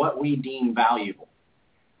us of what we deem valuable.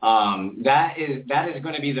 That is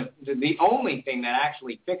going to be the only thing that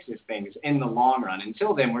actually fixes things in the long run.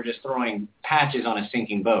 Until then, we're just throwing patches on a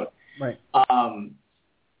sinking boat. Right.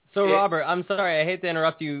 Robert, I'm sorry, I hate to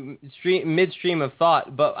interrupt you midstream of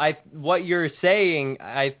thought, but what you're saying,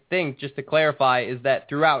 I think, just to clarify, is that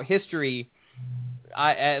throughout history,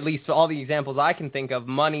 at least all the examples I can think of,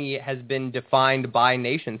 money has been defined by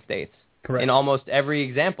nation states. Correct. In almost every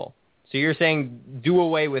example. So you're saying do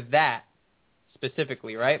away with that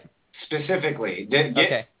specifically, right? Specifically.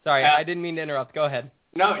 Okay, sorry, I didn't mean to interrupt. Go ahead.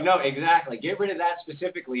 No, exactly. Get rid of that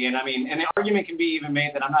specifically. And an argument can be even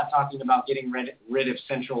made that I'm not talking about getting rid of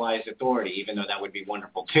centralized authority, even though that would be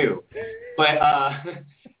wonderful too. But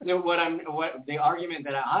the argument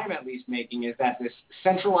that I'm at least making is that this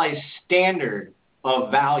centralized standard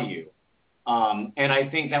of value, and I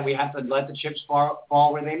think that we have to let the chips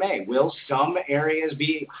fall where they may. Will some areas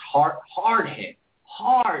be hard hit?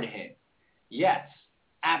 Hard hit. Yes,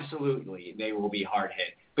 absolutely, they will be hard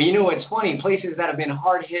hit. But what's funny? Places that have been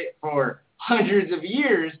hard hit for hundreds of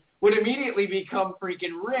years would immediately become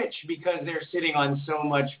freaking rich because they're sitting on so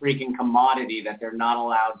much freaking commodity that they're not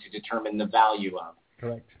allowed to determine the value of.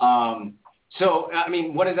 Correct. So, I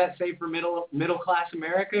mean, what does that say for middle class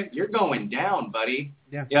America? You're going down, buddy.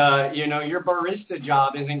 Yeah. Your barista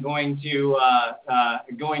job isn't going to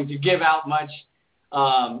give out much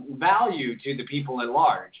value to the people at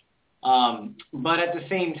large. But at the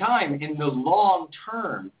same time, in the long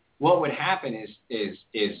term, what would happen is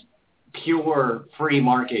pure free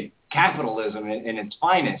market capitalism in its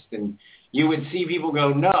finest, and you would see people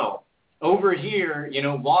go, no. Over here,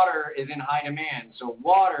 water is in high demand, so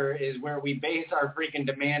water is where we base our freaking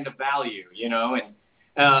demand of value,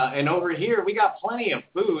 and over here we got plenty of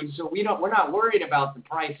food, so we're not worried about the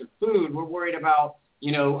price of food. We're worried about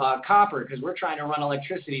copper because we're trying to run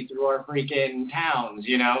electricity through our freaking towns,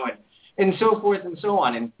 and so forth and so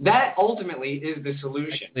on, and that ultimately is the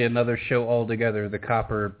solution. Actually, another show altogether, the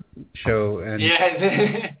copper show and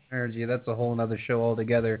energy. That's a whole another show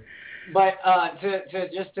altogether. But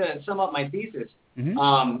to sum up my thesis,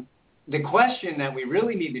 the question that we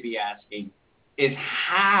really need to be asking is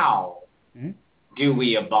how do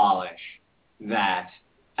we abolish that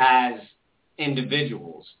as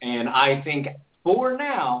individuals? And I think for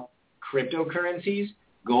now, cryptocurrencies,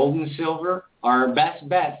 gold and silver are our best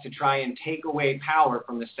bets to try and take away power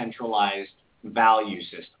from the centralized value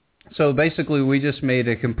system. So basically, we just made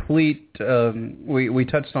a complete, we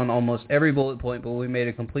touched on almost every bullet point, but we made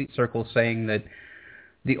a complete circle saying that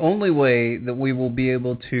the only way that we will be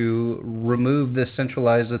able to remove this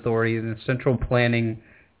centralized authority and the central planning,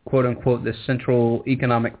 quote-unquote, this central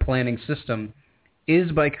economic planning system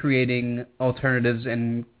is by creating alternatives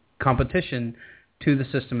and competition to the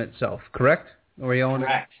system itself, correct? Are you all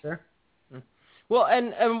correct? There? Well,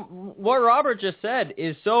 and what Robert just said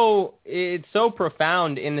is it's so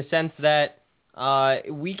profound in the sense that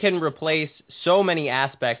we can replace so many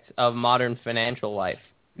aspects of modern financial life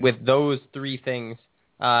with those three things,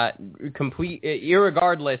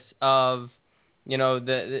 irregardless of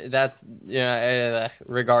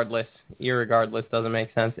irregardless doesn't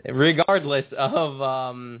make sense. Regardless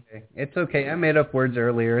of it's okay. I made up words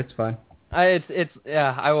earlier. It's fine.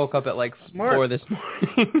 I woke up at like 4 this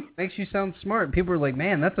morning. Makes you sound smart. People are like,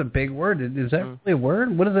 man, that's a big word. Is that really a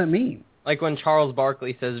word? What does that mean? Like when Charles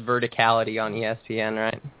Barkley says verticality on ESPN,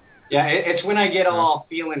 right? Yeah, it's when I get all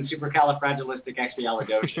feeling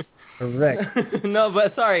supercalifragilisticexpialidocious. Correct. No,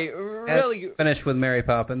 but sorry, really. Finish with Mary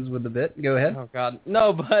Poppins with the bit. Go ahead. Oh God,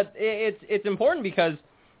 no, but it's important because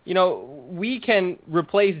we can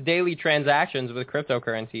replace daily transactions with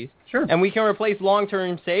cryptocurrencies. Sure. And we can replace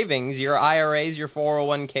long-term savings, your IRAs, your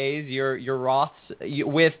 401ks, your Roths,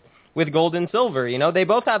 with gold and silver. They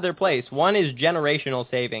both have their place. One is generational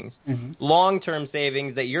savings, long-term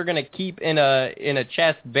savings that you're going to keep in a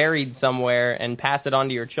chest buried somewhere and pass it on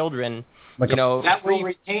to your children. That will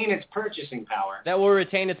retain its purchasing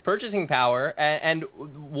power. And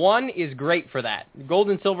one is great for that. Gold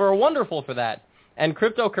and silver are wonderful for that. And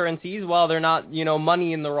cryptocurrencies, while they're not,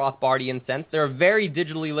 money in the Rothbardian sense, they're a very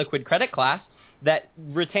digitally liquid credit class that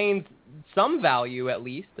retains some value at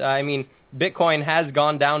least. I mean, Bitcoin has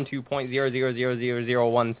gone down to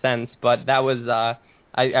 0.000001 cents, but that was,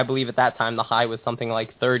 I believe at that time the high was something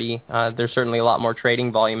like 30. There's certainly a lot more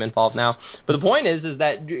trading volume involved now. But the point is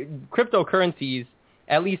that cryptocurrencies,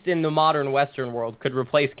 at least in the modern Western world, could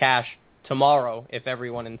replace cash tomorrow if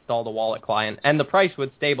everyone installed a wallet client, and the price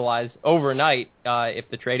would stabilize overnight if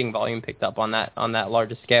the trading volume picked up on that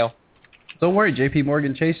largest scale. Don't worry, J.P.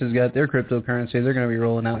 Morgan Chase has got their cryptocurrency. They're going to be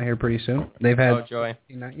rolling out here pretty soon. They've had. Oh joy!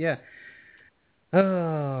 Yeah.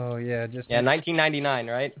 Oh yeah, just 1999,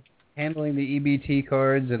 right? Handling the EBT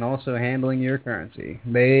cards and also handling your currency.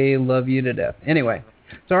 They love you to death. Anyway.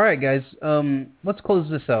 So, all right, guys, let's close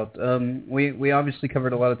this out. We obviously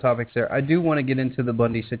covered a lot of topics there. I do want to get into the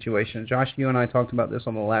Bundy situation. Josh, you and I talked about this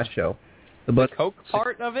on the last show. The Koch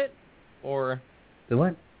part of it? Or the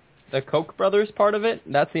what? The Koch brothers part of it?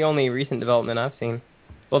 That's the only recent development I've seen.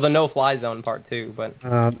 Well, the no-fly zone part, too. But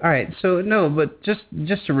all right, so, no, but just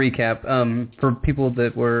to recap, for people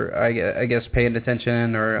that were, I guess, paying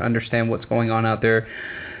attention or understand what's going on out there,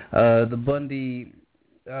 the Bundy...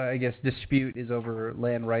 dispute is over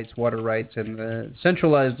land rights, water rights, and the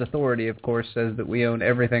centralized authority, of course, says that we own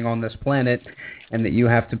everything on this planet and that you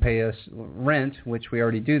have to pay us rent, which we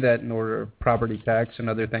already do that in order of property tax and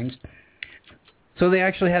other things. So they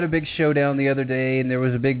actually had a big showdown the other day, and there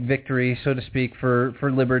was a big victory, so to speak, for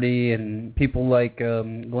liberty, and people like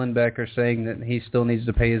Glenn Beck are saying that he still needs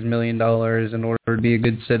to pay his $1 million in order to be a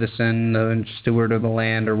good citizen and steward of the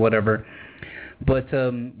land or whatever. But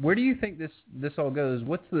where do you think this all goes?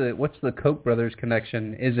 What's the Koch brothers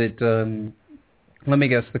connection? Is it let me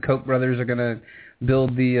guess, the Koch brothers are going to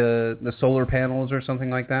build the solar panels or something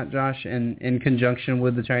like that, Josh, in conjunction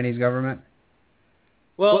with the Chinese government?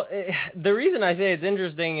 Well, the reason I say it's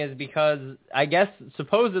interesting is because I guess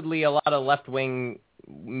supposedly a lot of left-wing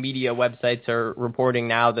media websites are reporting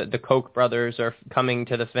now that the Koch brothers are coming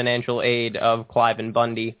to the financial aid of Clive and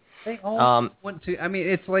Bundy. They all want to. I mean,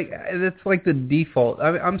 it's like the default.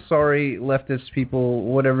 I'm sorry, leftist people,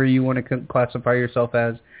 whatever you want to classify yourself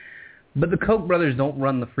as, but the Koch brothers don't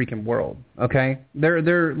run the freaking world. Okay,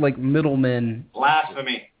 they're like middlemen.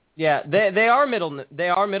 Blasphemy. Yeah, they are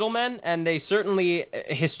middlemen, and they certainly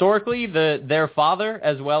historically their father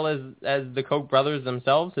as well as the Koch brothers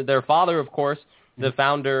themselves. Their father, of course, the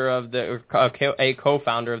founder of a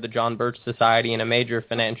co-founder of the John Birch Society and a major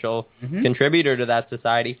financial contributor to that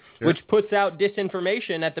society, which puts out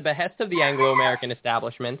disinformation at the behest of the Anglo-American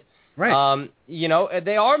establishment. Right.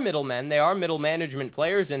 They are middlemen. They are middle management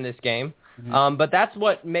players in this game. But that's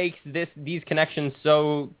what makes these connections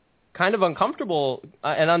so kind of uncomfortable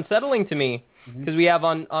and unsettling to me. Because we have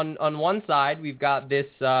on one side, we've got this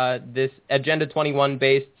Agenda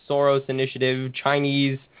 21-based Soros initiative,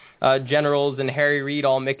 Chinese generals and Harry Reid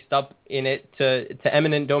all mixed up in it to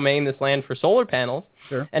eminent domain this land for solar panels.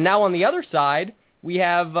 Sure. And now on the other side, we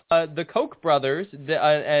have the Koch brothers,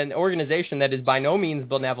 an organization that is by no means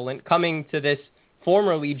benevolent, coming to this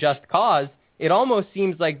formerly just cause. It almost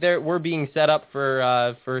seems like we're being set up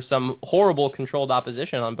for some horrible controlled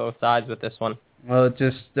opposition on both sides with this one. Well,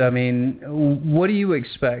 what do you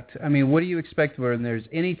expect? I mean, what do you expect when there's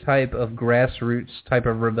any type of grassroots type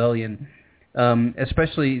of rebellion,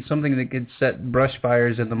 especially something that could set brush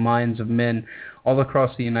fires in the minds of men all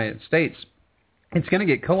across the United States? It's going to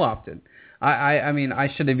get co-opted. I mean,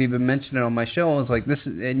 I should have even mentioned it on my show. I was like,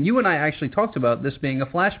 and you and I actually talked about this being a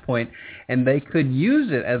flashpoint, and they could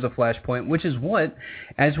use it as a flashpoint, which is what,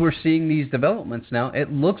 as we're seeing these developments now,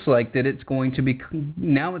 it looks like that it's going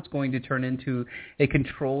to turn into a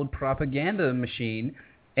controlled propaganda machine.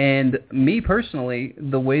 And me personally,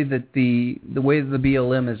 the way the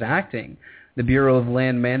BLM is acting, the Bureau of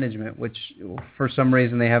Land Management, which for some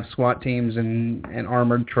reason they have SWAT teams and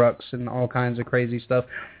armored trucks and all kinds of crazy stuff.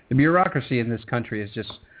 The bureaucracy in this country is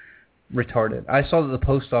just retarded. I saw that the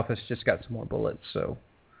post office just got some more bullets, so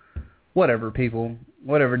whatever, people.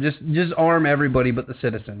 Whatever. Just arm everybody but the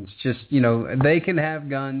citizens. Just, they can have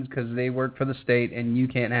guns because they work for the state, and you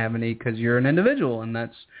can't have any because you're an individual, and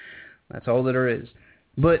that's all that there is.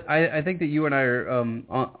 But I think that you and I are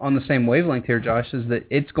on the same wavelength here, Josh, is that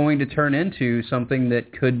it's going to turn into something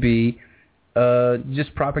that could be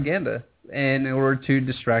just propaganda, and in order to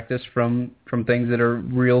distract us from things that are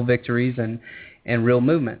real victories and real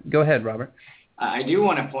movement. Go ahead, Robert. I do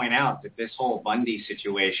want to point out that this whole Bundy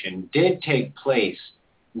situation did take place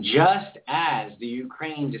just as the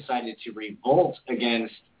Ukraine decided to revolt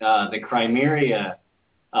against the Crimea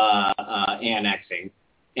annexing.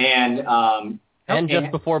 And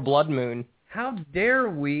just before Blood Moon. How dare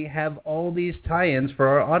we have all these tie-ins for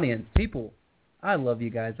our audience? People, I love you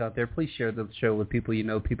guys out there. Please share the show with people you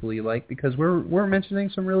know, people you like, because we're mentioning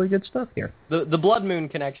some really good stuff here. The Blood Moon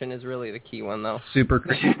connection is really the key one, though. Super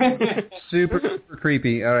creepy. super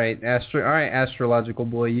creepy. All right, astrological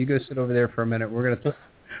boy, you go sit over there for a minute. We're gonna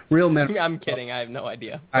real men. I'm kidding. I have no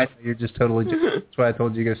idea. You're just totally. That's why I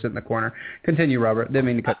told you to go sit in the corner. Continue, Robert. Didn't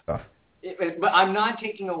mean to cut you off. But I'm not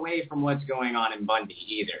taking away from what's going on in Bundy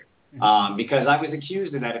either, because I was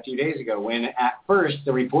accused of that a few days ago when at first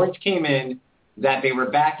the reports came in that they were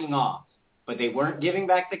backing off, but they weren't giving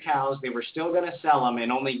back the cows. They were still going to sell them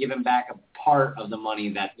and only giving back a part of the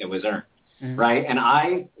money that it was earned, right? And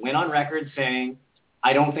I went on record saying,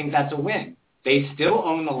 I don't think that's a win. They still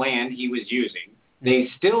own the land he was using. They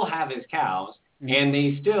still have his cows, and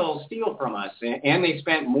they still steal from us. And they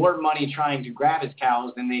spent more money trying to grab his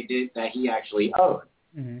cows than they did that he actually owed.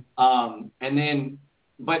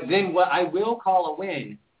 But then what I will call a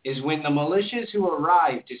win is when the militias who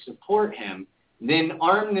arrived to support him then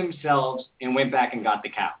armed themselves and went back and got the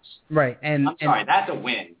cows. Right. I'm sorry, that's a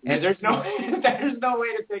win. There's no way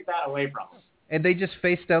to take that away from them. And they just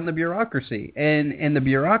faced down the bureaucracy. And the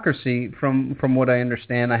bureaucracy, from what I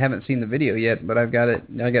understand, I haven't seen the video yet, but I got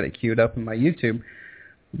it queued up in my YouTube.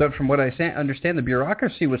 But from what I understand, the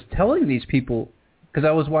bureaucracy was telling these people, because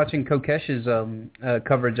I was watching Kokesh's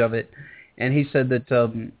coverage of it, and he said that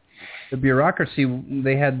the bureaucracy,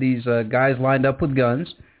 they had these guys lined up with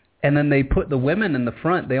guns, and then they put the women in the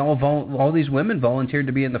front. They all these women volunteered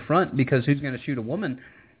to be in the front because who's going to shoot a woman?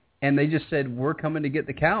 And they just said, we're coming to get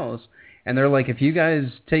the cows. And they're like, if you guys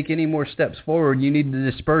take any more steps forward, you need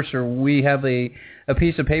to disperse, or we have a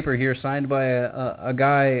piece of paper here signed by a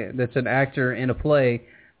guy that's an actor in a play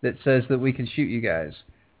that says that we can shoot you guys.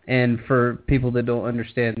 And for people that don't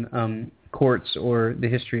understand courts or the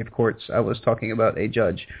history of courts, I was talking about a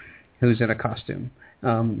judge who's in a costume,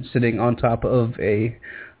 sitting on top of a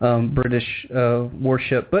British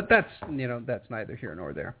warship. But that's neither here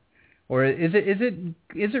nor there. Or is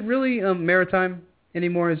it really maritime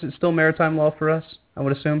anymore? Is it still maritime law for us? I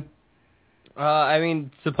would assume. I mean,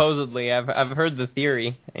 supposedly, I've heard the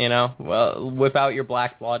theory. Well, whip out your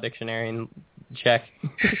Black's Law dictionary and check.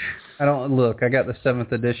 I got the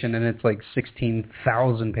 7th edition, and it's like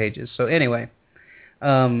 16,000 pages. So anyway,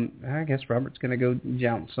 I guess Robert's gonna go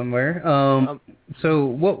jump somewhere. So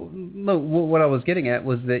what I was getting at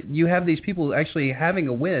was that you have these people actually having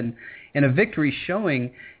a win and a victory,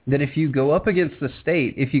 showing that if you go up against the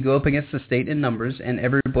state in numbers, and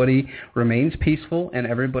everybody remains peaceful and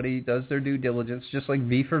everybody does their due diligence, just like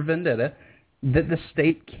V for Vendetta, that the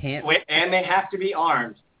state can't. And they have to be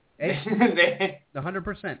armed.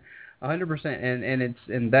 100%,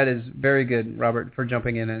 and that is very good, Robert, for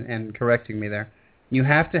jumping in and correcting me there. You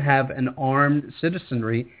have to have an armed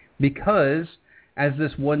citizenry because, as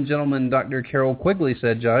this one gentleman, Dr. Carroll Quigley,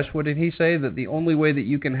 said, Josh, what did he say? That the only way that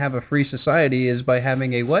you can have a free society is by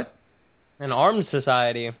having a what? An armed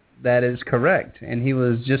society. That is correct. And he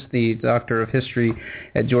was just the doctor of history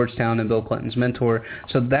at Georgetown and Bill Clinton's mentor.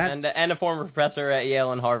 So that and a former professor at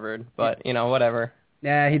Yale and Harvard, but, whatever.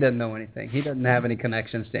 Nah, he doesn't know anything. He doesn't have any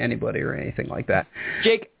connections to anybody or anything like that.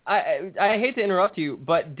 Jake, I hate to interrupt you,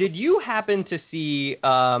 but did you happen to see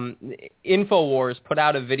InfoWars put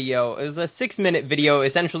out a video? It was a 6-minute video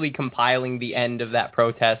essentially compiling the end of that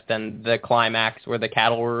protest and the climax where the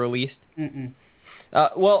cattle were released? Mm-mm.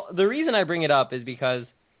 Well, the reason I bring it up is because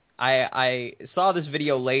I saw this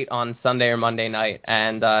video late on Sunday or Monday night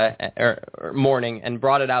and or morning, and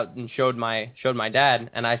brought it out and showed my dad,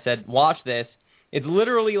 and I said, watch this. It's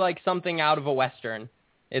literally like something out of a Western.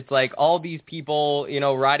 It's like all these people,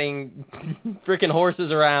 riding freaking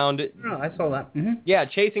horses around. Oh, I saw that. Mm-hmm. Yeah,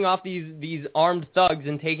 chasing off these armed thugs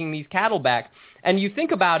and taking these cattle back. And you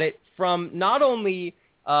think about it from not only,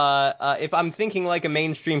 if I'm thinking like a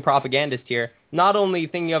mainstream propagandist here, not only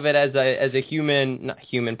thinking of it as a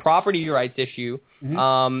human property rights issue,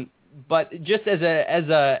 mm-hmm. But just as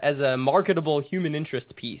a marketable human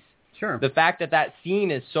interest piece. Sure. The fact that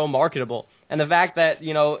scene is so marketable, and the fact that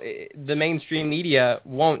the mainstream media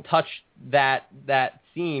won't touch that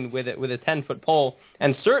scene with a 10-foot pole,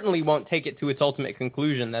 and certainly won't take it to its ultimate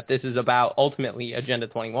conclusion that this is about ultimately Agenda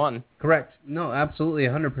 21. Correct. No, absolutely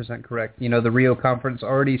 100% correct. The Rio Conference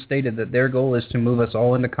already stated that their goal is to move us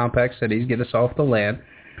all into compact cities, get us off the land,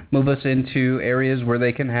 move us into areas where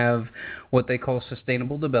they can have what they call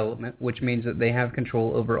sustainable development, which means that they have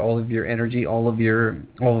control over all of your energy, all of your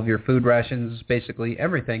food rations, basically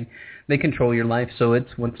everything. They control your life. So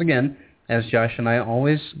it's, once again, as Josh and I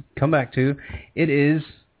always come back to, it is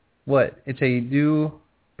what? It's a new,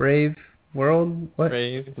 brave world? What?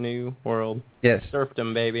 Brave new world. Yes.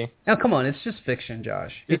 Serfdom, baby. Now, come on, it's just fiction,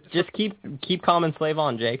 Josh. Just keep calm and slave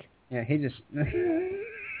on, Jake. Yeah, he just...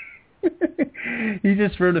 He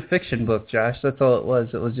just wrote a fiction book, Josh. That's all it was.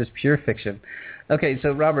 It was just pure fiction. Okay,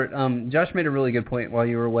 so Robert, Josh made a really good point while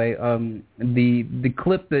you were away. The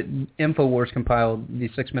clip that InfoWars compiled, the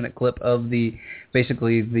 6-minute clip of the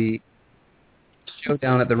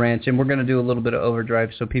showdown at the ranch, and we're going to do a little bit of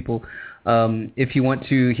overdrive, so people, if you want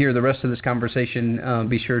to hear the rest of this conversation,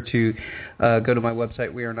 be sure to go to my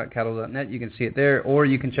website, wearenotcattle.net. You can see it there, or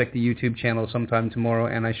you can check the YouTube channel sometime tomorrow,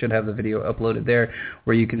 and I should have the video uploaded there,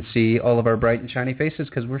 where you can see all of our bright and shiny faces,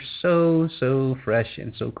 because we're so fresh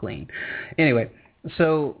and so clean. Anyway,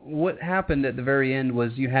 so what happened at the very end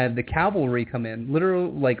was you had the cavalry come in,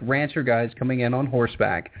 literal like rancher guys coming in on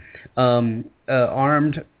horseback, armed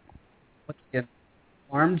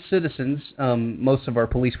citizens. Most of our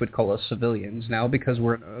police would call us civilians now because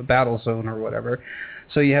we're in a battle zone or whatever.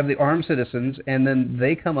 So you have the armed citizens, and then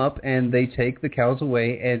they come up and they take the cows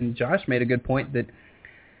away. And Josh made a good point that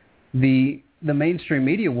the mainstream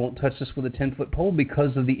media won't touch this with a 10-foot pole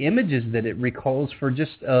because of the images that it recalls for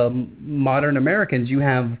just modern Americans. You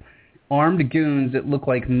have armed goons that look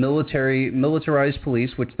like militarized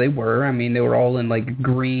police, which they were. I mean, they were all in like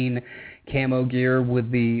green camo gear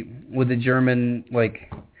with the German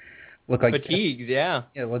look like fatigues, yeah,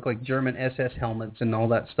 look like German SS helmets and all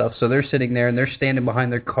that stuff. So they're sitting there and they're standing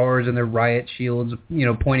behind their cars and their riot shields,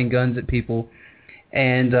 pointing guns at people.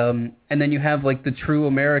 And then you have like the true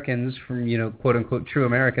Americans from, quote unquote true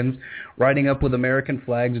Americans riding up with American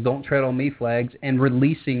flags, don't tread on me flags, and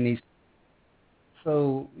releasing these.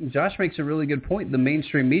 So Josh makes a really good point. The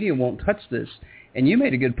mainstream media won't touch this. And you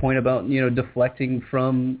made a good point about, deflecting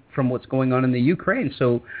from what's going on in the Ukraine.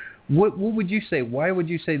 So What would you say? Why would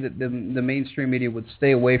you say that the mainstream media would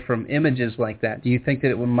stay away from images like that? Do you think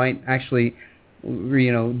that it might actually,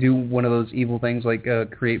 do one of those evil things like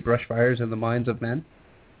create brush fires in the minds of men?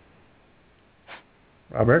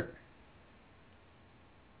 Robert?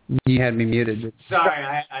 You had me muted. Sorry,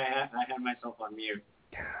 I had myself on mute.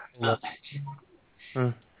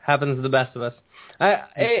 Happens to the best of us.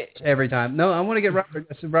 Every time. No, I want to get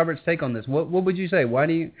Robert's take on this. What would you say? Why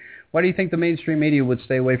do you think the mainstream media would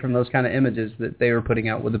stay away from those kind of images that they were putting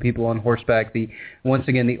out with the people on horseback, the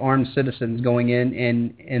armed citizens going in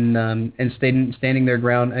and standing their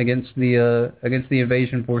ground against the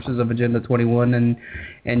invasion forces of Agenda 21 and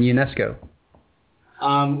UNESCO?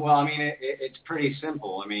 Well, I mean, it's pretty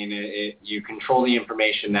simple. I mean, you control the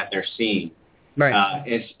information that they're seeing. Right.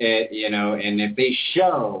 And if they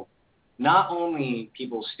show not only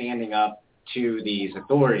people standing up to these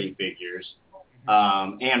authority figures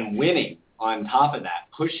and winning on top of that,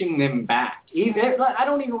 pushing them back. I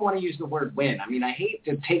don't even want to use the word win. I mean, I hate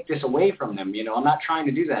to take this away from them. I'm not trying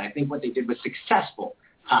to do that. I think what they did was successful.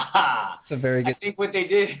 Ha ha. It's a very good.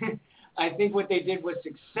 I think what they did was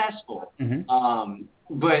successful. Mm-hmm.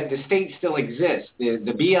 But the state still exists.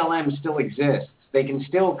 The BLM still exists. They can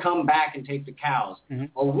still come back and take the cows. Mm-hmm.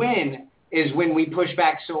 A win is when we push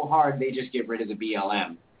back so hard they just get rid of the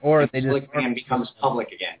BLM. Or they and becomes public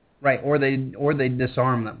again. Right, or they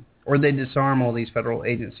disarm them. Or they disarm all these federal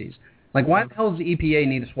agencies. Like, why the hell does the EPA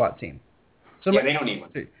need a SWAT team? They don't need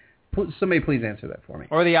one. Somebody please answer that for me.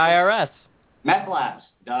 Or the IRS. Meth labs,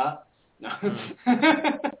 duh. No.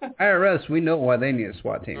 IRS, we know why they need a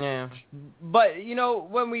SWAT team. Yeah, but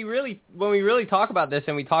when we really talk about this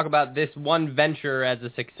and we talk about this one venture as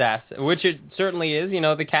a success, which it certainly is.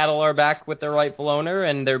 The cattle are back with their rightful owner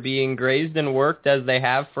and they're being grazed and worked as they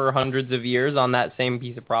have for hundreds of years on that same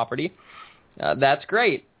piece of property. That's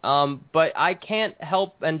great. But I can't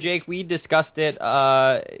help, and Jake, we discussed it,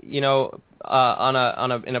 in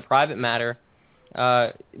a private matter.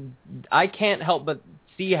 I can't help but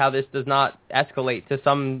see how this does not escalate to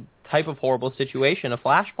some type of horrible situation, a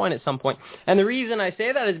flashpoint at some point. And the reason I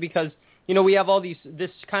say that is because, we have all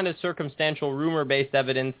this kind of circumstantial rumor-based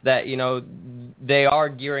evidence that, they are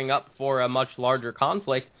gearing up for a much larger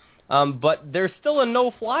conflict. But there's still a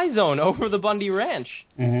no-fly zone over the Bundy Ranch.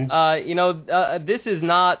 Mm-hmm. This is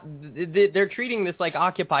not, they're treating this like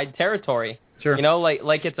occupied territory. Sure.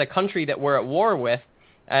 Like it's a country that we're at war with.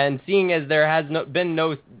 And seeing as there has been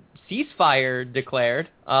no ceasefire declared,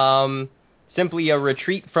 simply a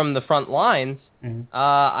retreat from the front lines, mm-hmm.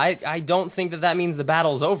 I don't think that means the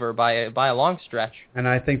battle's over by a long stretch. And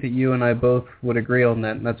I think that you and I both would agree on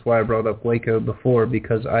that, and that's why I brought up Waco before,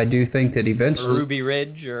 because I do think that eventually... Or Ruby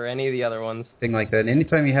Ridge, or any of the other ones. Thing like that.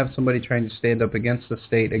 Anytime you have somebody trying to stand up against the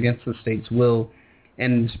state, against the state's will,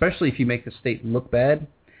 and especially if you make the state look bad,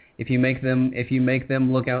 if you make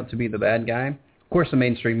them look out to be the bad guy... Of course, the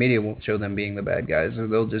mainstream media won't show them being the bad guys.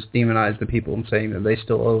 They'll just demonize the people and saying that they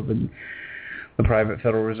still owe the private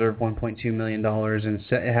Federal Reserve $1.2 million, and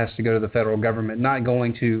it has to go to the federal government. Not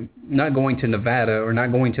going to Nevada or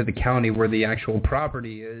not going to the county where the actual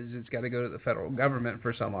property is. It's got to go to the federal government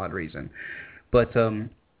for some odd reason. But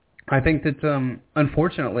I think that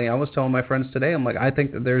unfortunately, I was telling my friends today, I'm like, I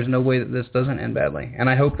think that there's no way that this doesn't end badly, and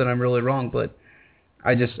I hope that I'm really wrong. But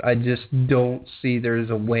I just don't see there's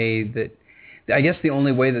a way that. I guess the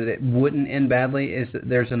only way that it wouldn't end badly is that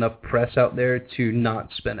there's enough press out there to not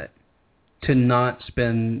spin it, to not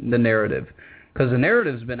spin the narrative. Because the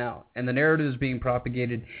narrative's been out, and the narrative's being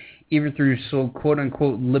propagated even through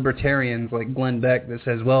quote-unquote libertarians like Glenn Beck that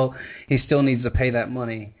says, well, he still needs to pay that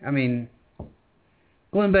money. I mean,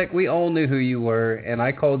 Glenn Beck, we all knew who you were, and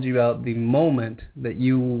I called you out the moment that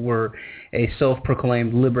you were a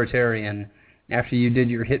self-proclaimed libertarian after you did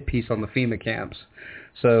your hit piece on the FEMA camps.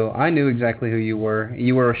 So I knew exactly who you were.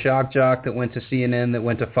 You were a shock jock that went to CNN, that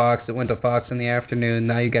went to Fox in the afternoon.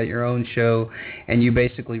 Now you got your own show, and you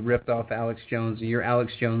basically ripped off Alex Jones. You're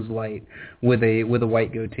Alex Jones light with a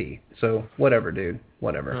white goatee. So whatever, dude.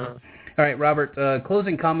 Whatever. All right, Robert.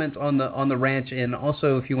 Closing comments on the ranch, and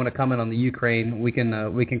also if you want to comment on the Ukraine, we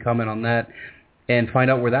can comment on that and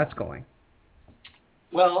find out where that's going.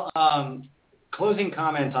 Well, closing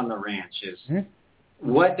comments on the ranch is. Mm-hmm.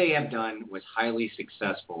 What they have done was highly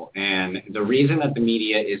successful, and the reason that the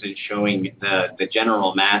media isn't showing the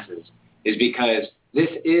general masses is because this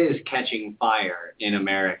is catching fire in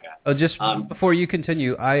America. Oh, just before you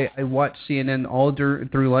continue, I watched CNN all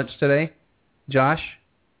through lunch today. Josh,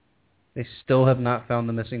 they still have not found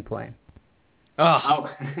the missing plane. Oh.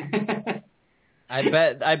 I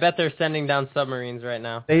bet they're sending down submarines right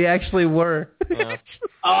now. They actually were. Yeah.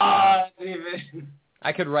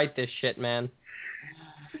 I could write this shit, man.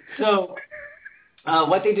 So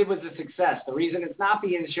what they did was a success. The reason it's not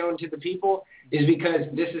being shown to the people is because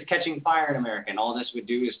this is catching fire in America, and all this would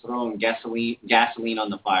do is throw gasoline on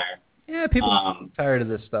the fire. Yeah, people are tired of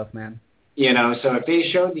this stuff, man. You know, so if they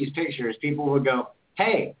showed these pictures, people would go,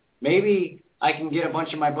 hey, maybe I can get a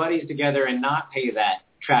bunch of my buddies together and not pay that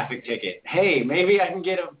traffic ticket. Hey, maybe I can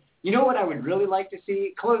get them. You know what I would really like to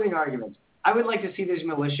see? Closing arguments. I would like to see these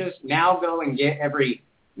militias now go and get every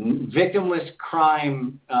victimless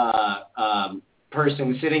crime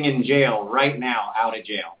person sitting in jail right now out of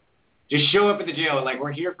jail. Just show up at the jail like,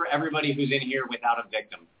 we're here for everybody who's in here without a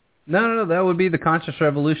victim. No, that would be the conscious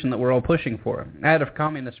revolution that we're all pushing for. I had a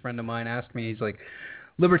communist friend of mine ask me, he's like,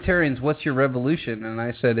 libertarians, what's your revolution? And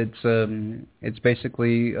I said it's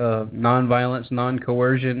basically nonviolence,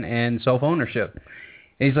 non-coercion, and self-ownership.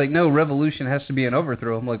 And he's like, no, revolution has to be an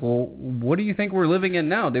overthrow. I'm like, well, what do you think we're living in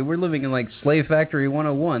now, dude? We're living in like Slave Factory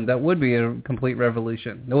 101. That would be a complete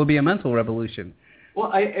revolution. That would be a mental revolution.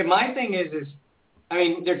 Well, my thing is, I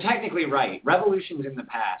mean, they're technically right. Revolutions in the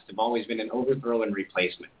past have always been an overthrow and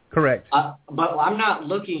replacement. Correct. But I'm not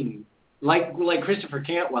looking like Christopher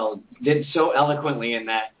Cantwell did so eloquently in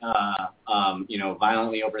that,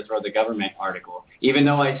 violently overthrow the government article, even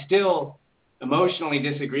though I still emotionally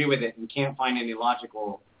disagree with it and can't find any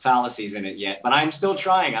logical fallacies in it yet. But I'm still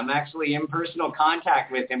trying. I'm actually in personal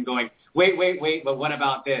contact with him going, wait, but what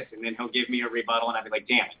about this? And then he'll give me a rebuttal, and I'll be like,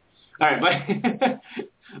 damn it. All right,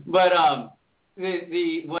 but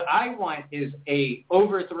what I want is a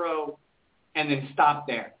overthrow and then stop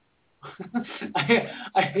there. I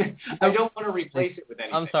don't want to replace it with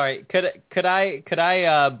anything. I'm sorry. Could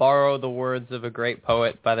I borrow the words of a great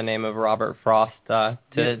poet by the name of Robert Frost?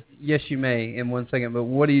 Yes, you may in 1 second. But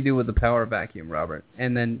what do you do with the power vacuum, Robert?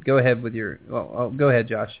 And then go ahead with your. Go ahead,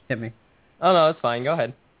 Josh. Hit me. Oh no, it's fine. Go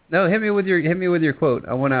ahead. No, hit me with your quote.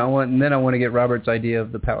 I want, and then I want to get Robert's idea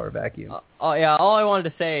of the power vacuum. All I wanted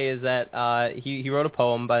to say is that he wrote a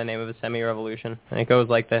poem by the name of a semi-revolution, and it goes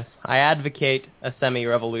like this: I advocate a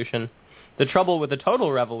semi-revolution. The trouble with a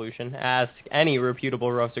total revolution, ask any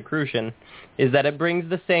reputable Rosicrucian, is that it brings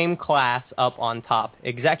the same class up on top.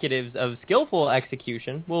 Executives of skillful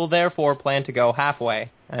execution will therefore plan to go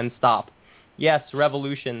halfway and stop. Yes,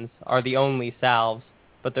 revolutions are the only salves,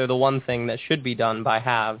 but they're the one thing that should be done by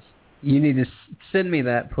halves. You need to send me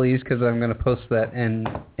that, please, because I'm going to post that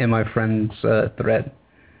in my friend's thread,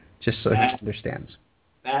 just so he understands.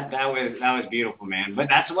 That was beautiful, man. But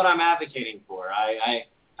that's what I'm advocating for.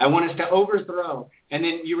 I want us to overthrow. And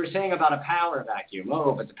then you were saying about a power vacuum.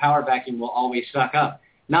 Oh, but the power vacuum will always suck up.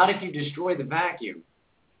 Not if you destroy the vacuum.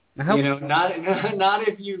 Not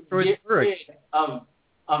if you get rid of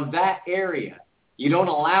that area. You don't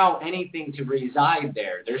allow anything to reside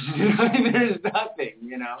there. There's nothing,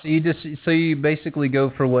 you know. So you basically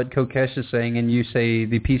go for what Kokesh is saying, and you say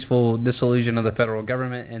the peaceful dissolution of the federal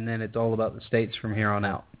government, and then it's all about the states from here on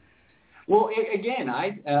out. Well, again,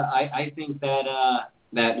 I think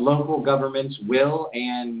that local governments will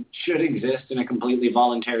and should exist in a completely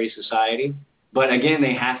voluntary society, but again,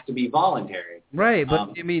 they have to be voluntary. Right,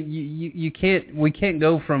 but I mean, we can't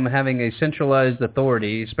go from having a centralized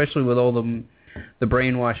authority, especially with all the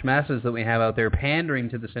brainwashed masses that we have out there pandering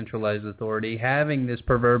to the centralized authority, having this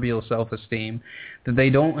proverbial self-esteem, that they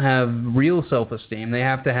don't have real self-esteem. They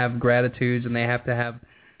have to have gratitudes, and they have to have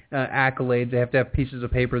accolades. They have to have pieces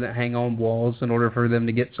of paper that hang on walls in order for them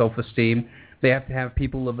to get self-esteem. They have to have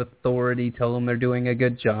people of authority tell them they're doing a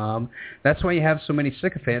good job. That's why you have so many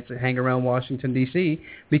sycophants that hang around Washington, D.C.,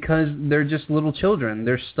 because they're just little children.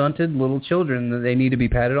 They're stunted little children that they need to be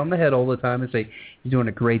patted on the head all the time and say, you're doing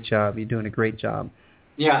a great job, you're doing a great job.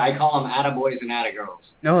 Yeah, I call them attaboys and attagirls.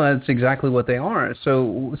 No, that's exactly what they are.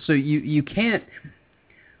 So you can't...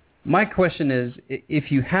 My question is,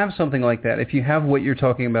 if you have something like that, if you have what you're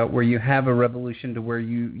talking about, where you have a revolution to where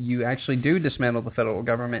you actually do dismantle the federal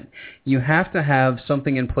government, you have to have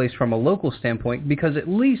something in place from a local standpoint, because at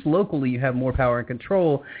least locally you have more power and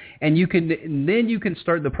control, and you can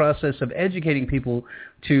start the process of educating people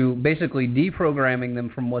to basically deprogramming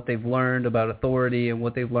them from what they've learned about authority and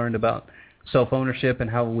what they've learned about self-ownership, and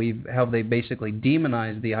how they basically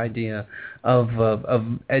demonize the idea of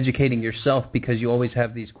educating yourself, because you always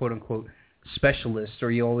have these quote-unquote specialists, or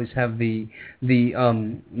you always have the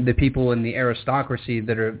people in the aristocracy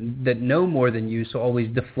that know more than you, so always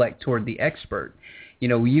deflect toward the expert. You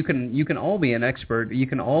know, you can all be an expert, you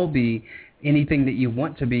can all be anything that you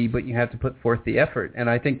want to be, but you have to put forth the effort. And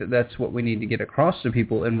I think that that's what we need to get across to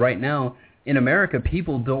people. And right now in America,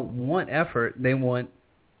 people don't want effort. They want,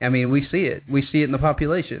 I mean, we see it. We see it in the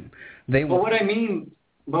population. But what I mean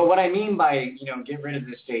by, get rid of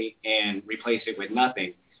the state and replace it with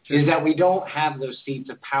nothing is that we don't have those seats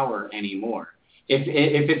of power anymore.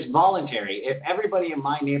 If it's voluntary, if everybody in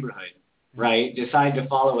my neighborhood, right, decide to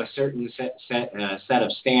follow a certain set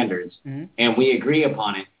of standards and we agree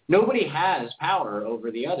upon it, nobody has power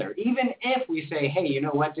over the other. Even if we say, hey, you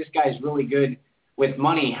know what, this guy's really good with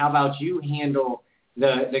money, how about you handle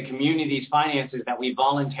the community's finances that we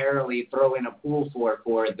voluntarily throw in a pool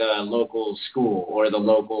for the local school or the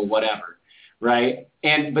local whatever, right?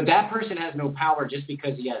 But that person has no power just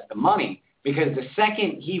because he has the money. Because the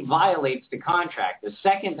second he violates the contract, the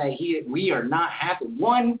second that we are not happy,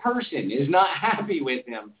 one person is not happy with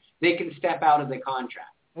him, they can step out of the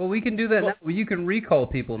contract. Well, we can do that now. You can recall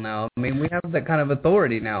people now. I mean, we have that kind of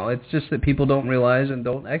authority now. It's just that people don't realize and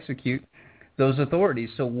don't execute those authorities.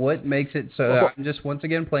 So what makes it so, I'm just once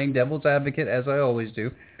again playing devil's advocate as I always do,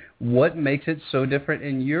 what makes it so different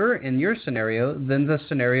in your scenario than the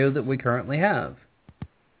scenario that we currently have?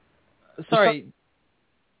 Sorry.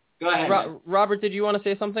 Go ahead. Robert, did you want to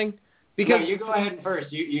say something? Because no, you go ahead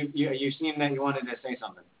first. You seem that you wanted to say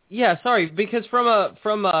something. Yeah, sorry. Because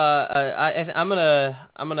I'm gonna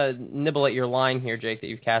nibble at your line here, Jake, that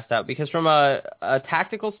you've cast out. Because from a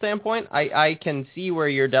tactical standpoint, I can see where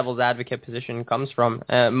your devil's advocate position comes from,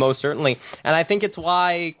 most certainly, and I think it's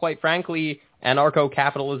why, quite frankly,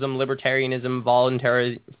 anarcho-capitalism, libertarianism,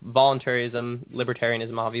 voluntarism,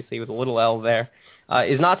 libertarianism, obviously with a little L there,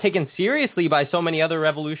 is not taken seriously by so many other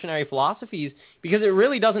revolutionary philosophies, because it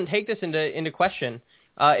really doesn't take this into question.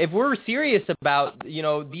 If we're serious about,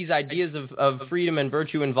 these ideas of freedom and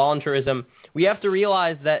virtue and voluntarism, we have to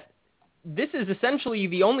realize that this is essentially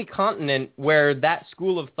the only continent where that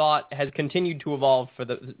school of thought has continued to evolve for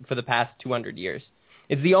the past 200 years.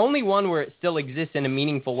 It's the only one where it still exists in a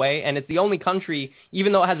meaningful way, and it's the only country,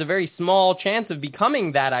 even though it has a very small chance of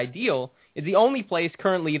becoming that ideal, it's the only place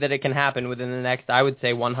currently that it can happen within the next, I would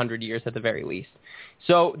say, 100 years at the very least.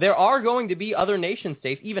 So there are going to be other nation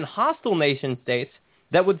states, even hostile nation states,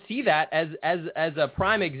 that would see that as a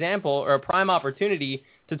prime example or a prime opportunity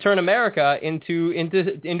to turn America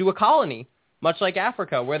into a colony, much like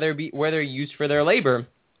Africa, where they're used for their labor,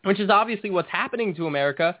 which is obviously what's happening to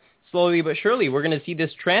America slowly but surely. We're going to see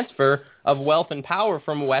this transfer of wealth and power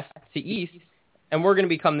from west to east, and we're going to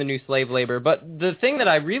become the new slave labor. But the thing that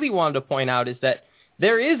I really wanted to point out is that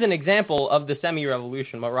there is an example of the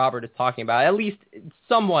semi-revolution, what Robert is talking about, at least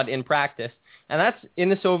somewhat in practice, and that's in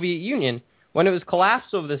the Soviet Union, when it was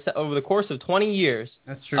collapsed over the course of 20 years.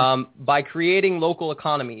 That's true. By creating local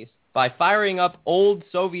economies, by firing up old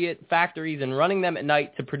Soviet factories and running them at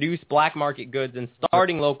night to produce black market goods and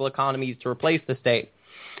starting local economies to replace the state.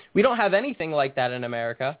 We don't have anything like that in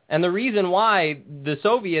America, and the reason why the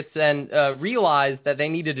Soviets realized that they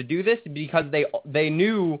needed to do this is because they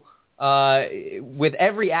knew with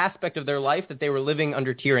every aspect of their life that they were living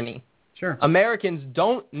under tyranny. Sure. Americans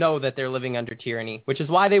don't know that they're living under tyranny, which is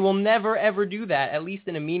why they will never, ever do that, at least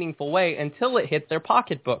in a meaningful way, until it hits their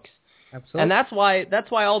pocketbooks. Absolutely. And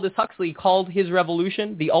that's why Aldous Huxley called his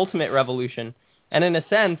revolution the ultimate revolution. And in a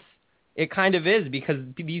sense, it kind of is, because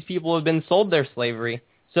these people have been sold their slavery.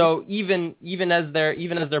 So even as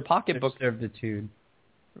their pocketbooks, their servitude.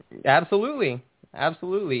 Absolutely.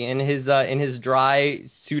 In his dry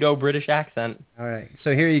pseudo-British accent. All right,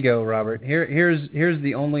 so here you go, Robert. Here's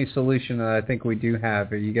the only solution that I think we do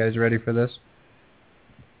have. Are you guys ready for this?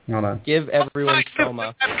 Hold on. Give everyone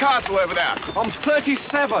Soma. That castle over there. I'm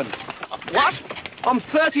 37. What? I'm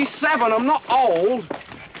 37. I'm not old.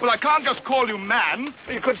 Well, I can't just call you man.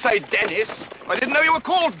 You could say Dennis. I didn't know you were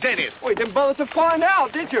called Dennis. Well, you didn't bother to find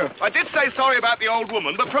out, did you? I did say sorry about the old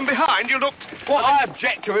woman, but from behind you looked... What I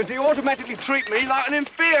object to is you automatically treat me like an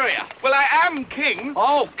inferior. Well, I am king.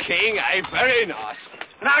 Oh, king, eh? Very nice.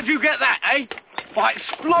 And how'd you get that, eh? By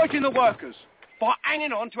exploiting the workers. By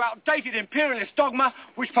hanging on to outdated imperialist dogma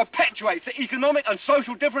which perpetuates the economic and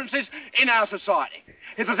social differences in our society.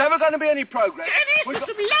 If there's ever going to be any progress... Dennis, there's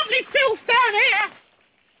some lovely filth down here.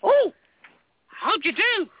 Oh, how'd you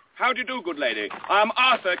do? How do you do, good lady? I am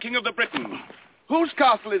Arthur, King of the Britons. Whose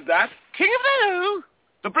castle is that? King of the who?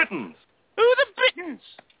 The Britons. Who are the Britons?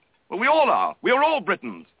 Well, we all are. We are all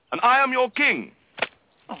Britons. And I am your king.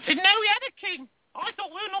 I didn't know we had a king. I thought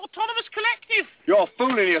we were an autonomous collective. You're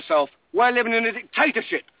fooling yourself. We're living in a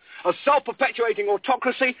dictatorship. A self-perpetuating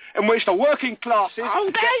autocracy in which the working classes...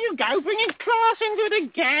 Oh, there you go, bringing class into it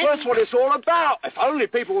again. Well, that's what it's all about. If only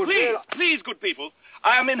people would... Please, good people.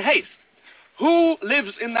 I am in haste. Who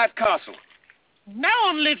lives in that castle? No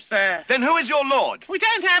one lives there. Then who is your lord? We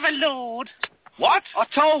don't have a lord. What? I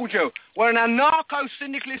told you. We're an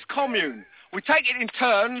anarcho-syndicalist commune. We take it in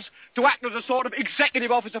turns to act as a sort of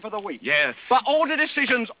executive officer for the week. Yes. But all the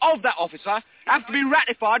decisions of that officer have to be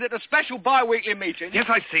ratified at a special bi-weekly meeting. Yes,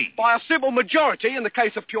 I see. By a simple majority in the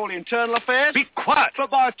case of purely internal affairs. Be quiet. But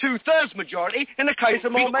by a 2/3 majority in the case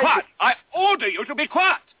of more Be quiet. I order you to be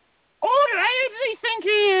quiet. Oh, who does he think he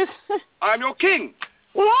is? I am your king.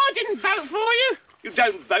 Well, I didn't vote for you. You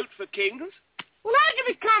don't vote for kings. Well, how'd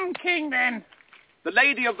you become king, then? The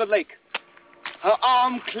Lady of the Lake, her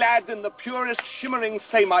arm clad in the purest shimmering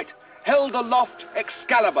samite, held aloft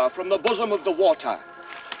Excalibur from the bosom of the water,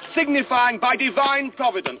 signifying by divine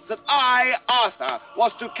providence that I, Arthur,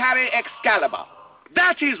 was to carry Excalibur.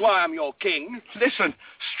 That is why I'm your king. Listen,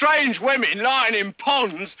 strange women lying in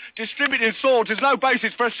ponds distributing swords is no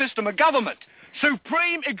basis for a system of government.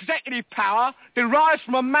 Supreme executive power derives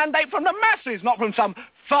from a mandate from the masses, not from some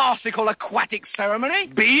farcical aquatic ceremony.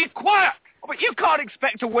 Be quiet! But you can't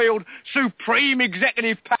expect to wield supreme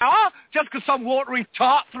executive power just because some watery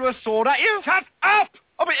tart threw a sword at you. Shut up!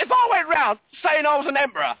 I mean, if I went round saying I was an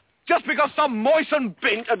emperor, just because some moistened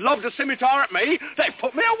bint had lobbed a scimitar at me, they'd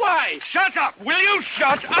put me away. Shut up! Will you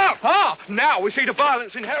shut up? Ah, now we see the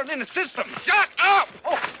violence inherent in the system. Shut up!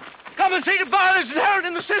 Oh, come and see the violence inherent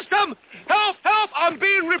in the system. Help, help! I'm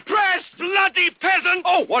being repressed, bloody peasant!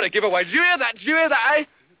 Oh, what a giveaway. Did you hear that? Did you hear that, eh?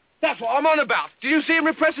 That's what I'm on about. Did you see him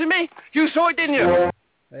repressing me? You saw it, didn't you?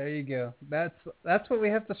 There you go. That's what we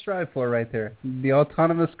have to strive for right there. The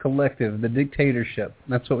autonomous collective, the dictatorship.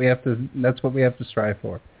 That's what we have to strive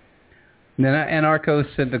for.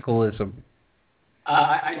 Anarcho-syndicalism.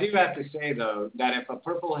 I do have to say, though, that if a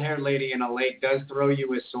purple-haired lady in a lake does throw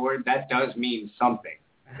you a sword, that does mean something.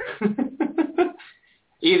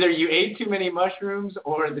 Either you ate too many mushrooms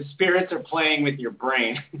or the spirits are playing with your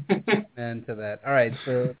brain. And to that. All right,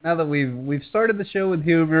 so now that we've started the show with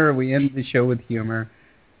humor, we end the show with humor.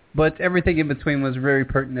 But everything in between was very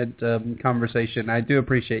pertinent conversation. I do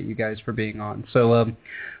appreciate you guys for being on. So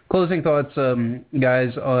closing thoughts,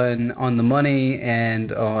 guys, on the money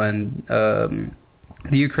and on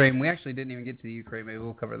the Ukraine. We actually didn't even get to the Ukraine. Maybe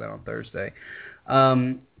we'll cover that on Thursday.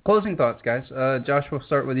 Closing thoughts, guys. Josh, we'll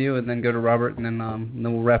start with you and then go to Robert, and then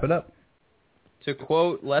we'll wrap it up. To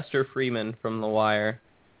quote Lester Freeman from The Wire,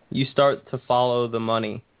 you start to follow the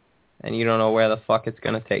money, and you don't know where the fuck it's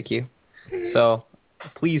going to take you. So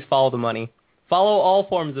please follow the money. Follow all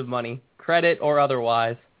forms of money, credit or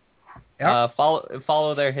otherwise. Yep.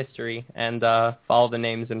 Follow their history and follow the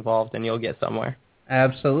names involved, and you'll get somewhere.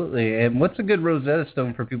 Absolutely. And what's a good Rosetta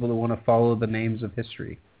Stone for people that want to follow the names of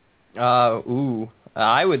history?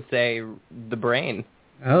 I would say The Brain.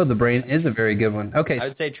 Oh, The Brain is a very good one. Okay. I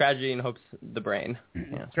would say Tragedy and Hope's The Brain.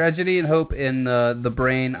 Yeah. Tragedy and Hope in The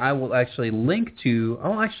Brain. I'll actually link to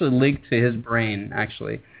his brain,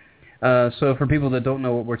 actually. So for people that don't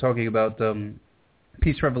know what we're talking about,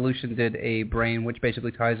 Peace Revolution did a brain which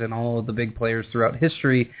basically ties in all of the big players throughout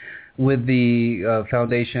history with the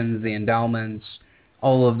foundations, the endowments,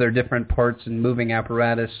 all of their different parts and moving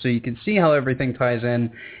apparatus, so you can see how everything ties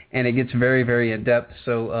in, and it gets very, very in-depth.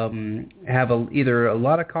 So have either a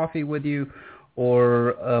lot of coffee with you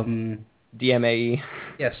or DMAE.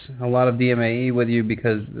 Yes, a lot of DMAE with you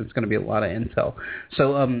because it's going to be a lot of intel.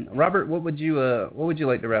 So Robert, what would you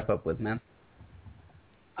like to wrap up with, man?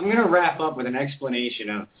 I'm going to wrap up with an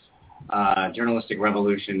explanation of Journalistic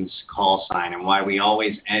Revolution's call sign and why we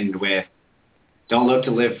always end with, don't look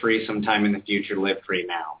to live free sometime in the future, live free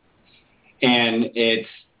now. And it's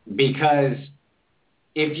because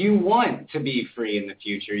if you want to be free in the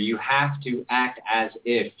future, you have to act as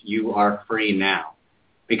if you are free now.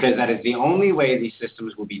 Because that is the only way these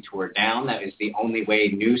systems will be torn down. That is the only way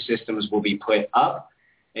new systems will be put up.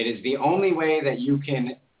 It is the only way that you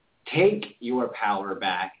can take your power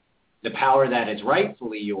back, the power that is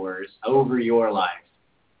rightfully yours, over your life,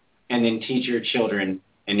 and then teach your children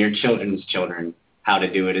and your children's children how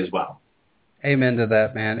to do it as well. Amen to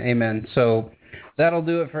that, man. Amen. So that'll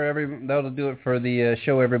do it for the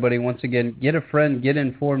show, everybody. Once again, get a friend, get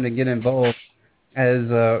informed, and get involved. As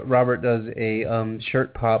Robert does a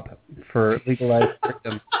shirt pop for legalized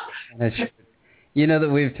victims. You know that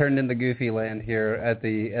we've turned into Goofy Land here at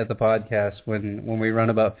the podcast when we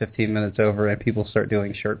run about 15 minutes over and people start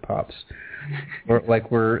doing shirt pops, or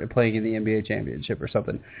like we're playing in the NBA championship or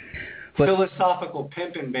something. But, philosophical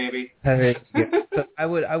pimping, baby. So I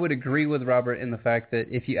would agree with Robert in the fact that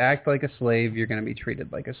if you act like a slave, you're going to be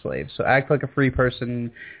treated like a slave. So act like a free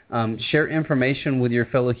person. Share information with your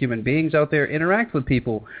fellow human beings out there. Interact with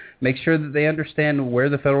people. Make sure that they understand where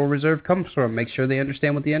the Federal Reserve comes from. Make sure they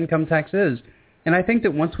understand what the income tax is. And I think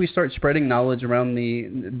that once we start spreading knowledge around the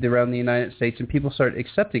United States and people start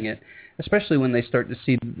accepting it, especially when they start to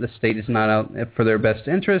see that the state is not out for their best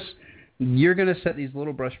interests, you're going to set these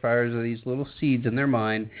little brush fires or these little seeds in their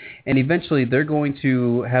mind, and eventually they're going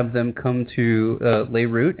to have them come to lay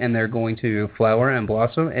root, and they're going to flower and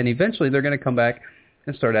blossom, and eventually they're going to come back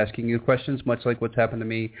and start asking you questions, much like what's happened to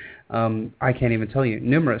me. I can't even tell you,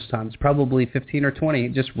 numerous times, probably 15 or 20,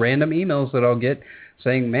 just random emails that I'll get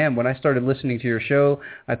saying, man, when I started listening to your show,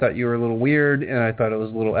 I thought you were a little weird, and I thought it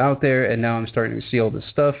was a little out there, and now I'm starting to see all this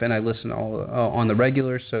stuff, and I listen all on the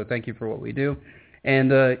regular, so thank you for what we do.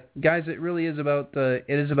 And guys, it really is about the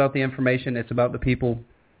information. It's about the people,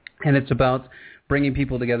 and it's about bringing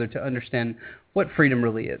people together to understand what freedom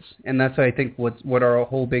really is. And that's, I think, what our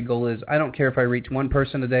whole big goal is. I don't care if I reach one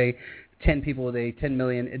person a day, 10 people a day, 10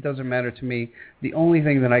 million. It doesn't matter to me. The only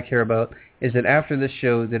thing that I care about is that after this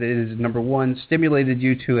show, that it is, number one, stimulated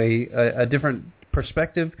you to a different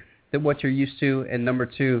perspective than what you're used to, and number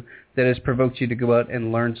two, that has provoked you to go out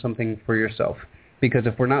and learn something for yourself. Because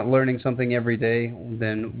if we're not learning something every day,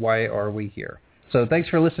 then why are we here? So thanks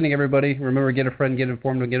for listening, everybody. Remember, get a friend, get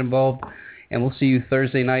informed, and get involved. And we'll see you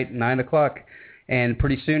Thursday night, 9 o'clock. And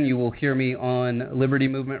pretty soon you will hear me on Liberty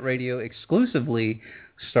Movement Radio exclusively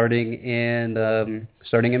starting in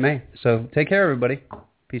May. So take care, everybody.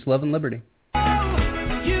 Peace, love, and liberty.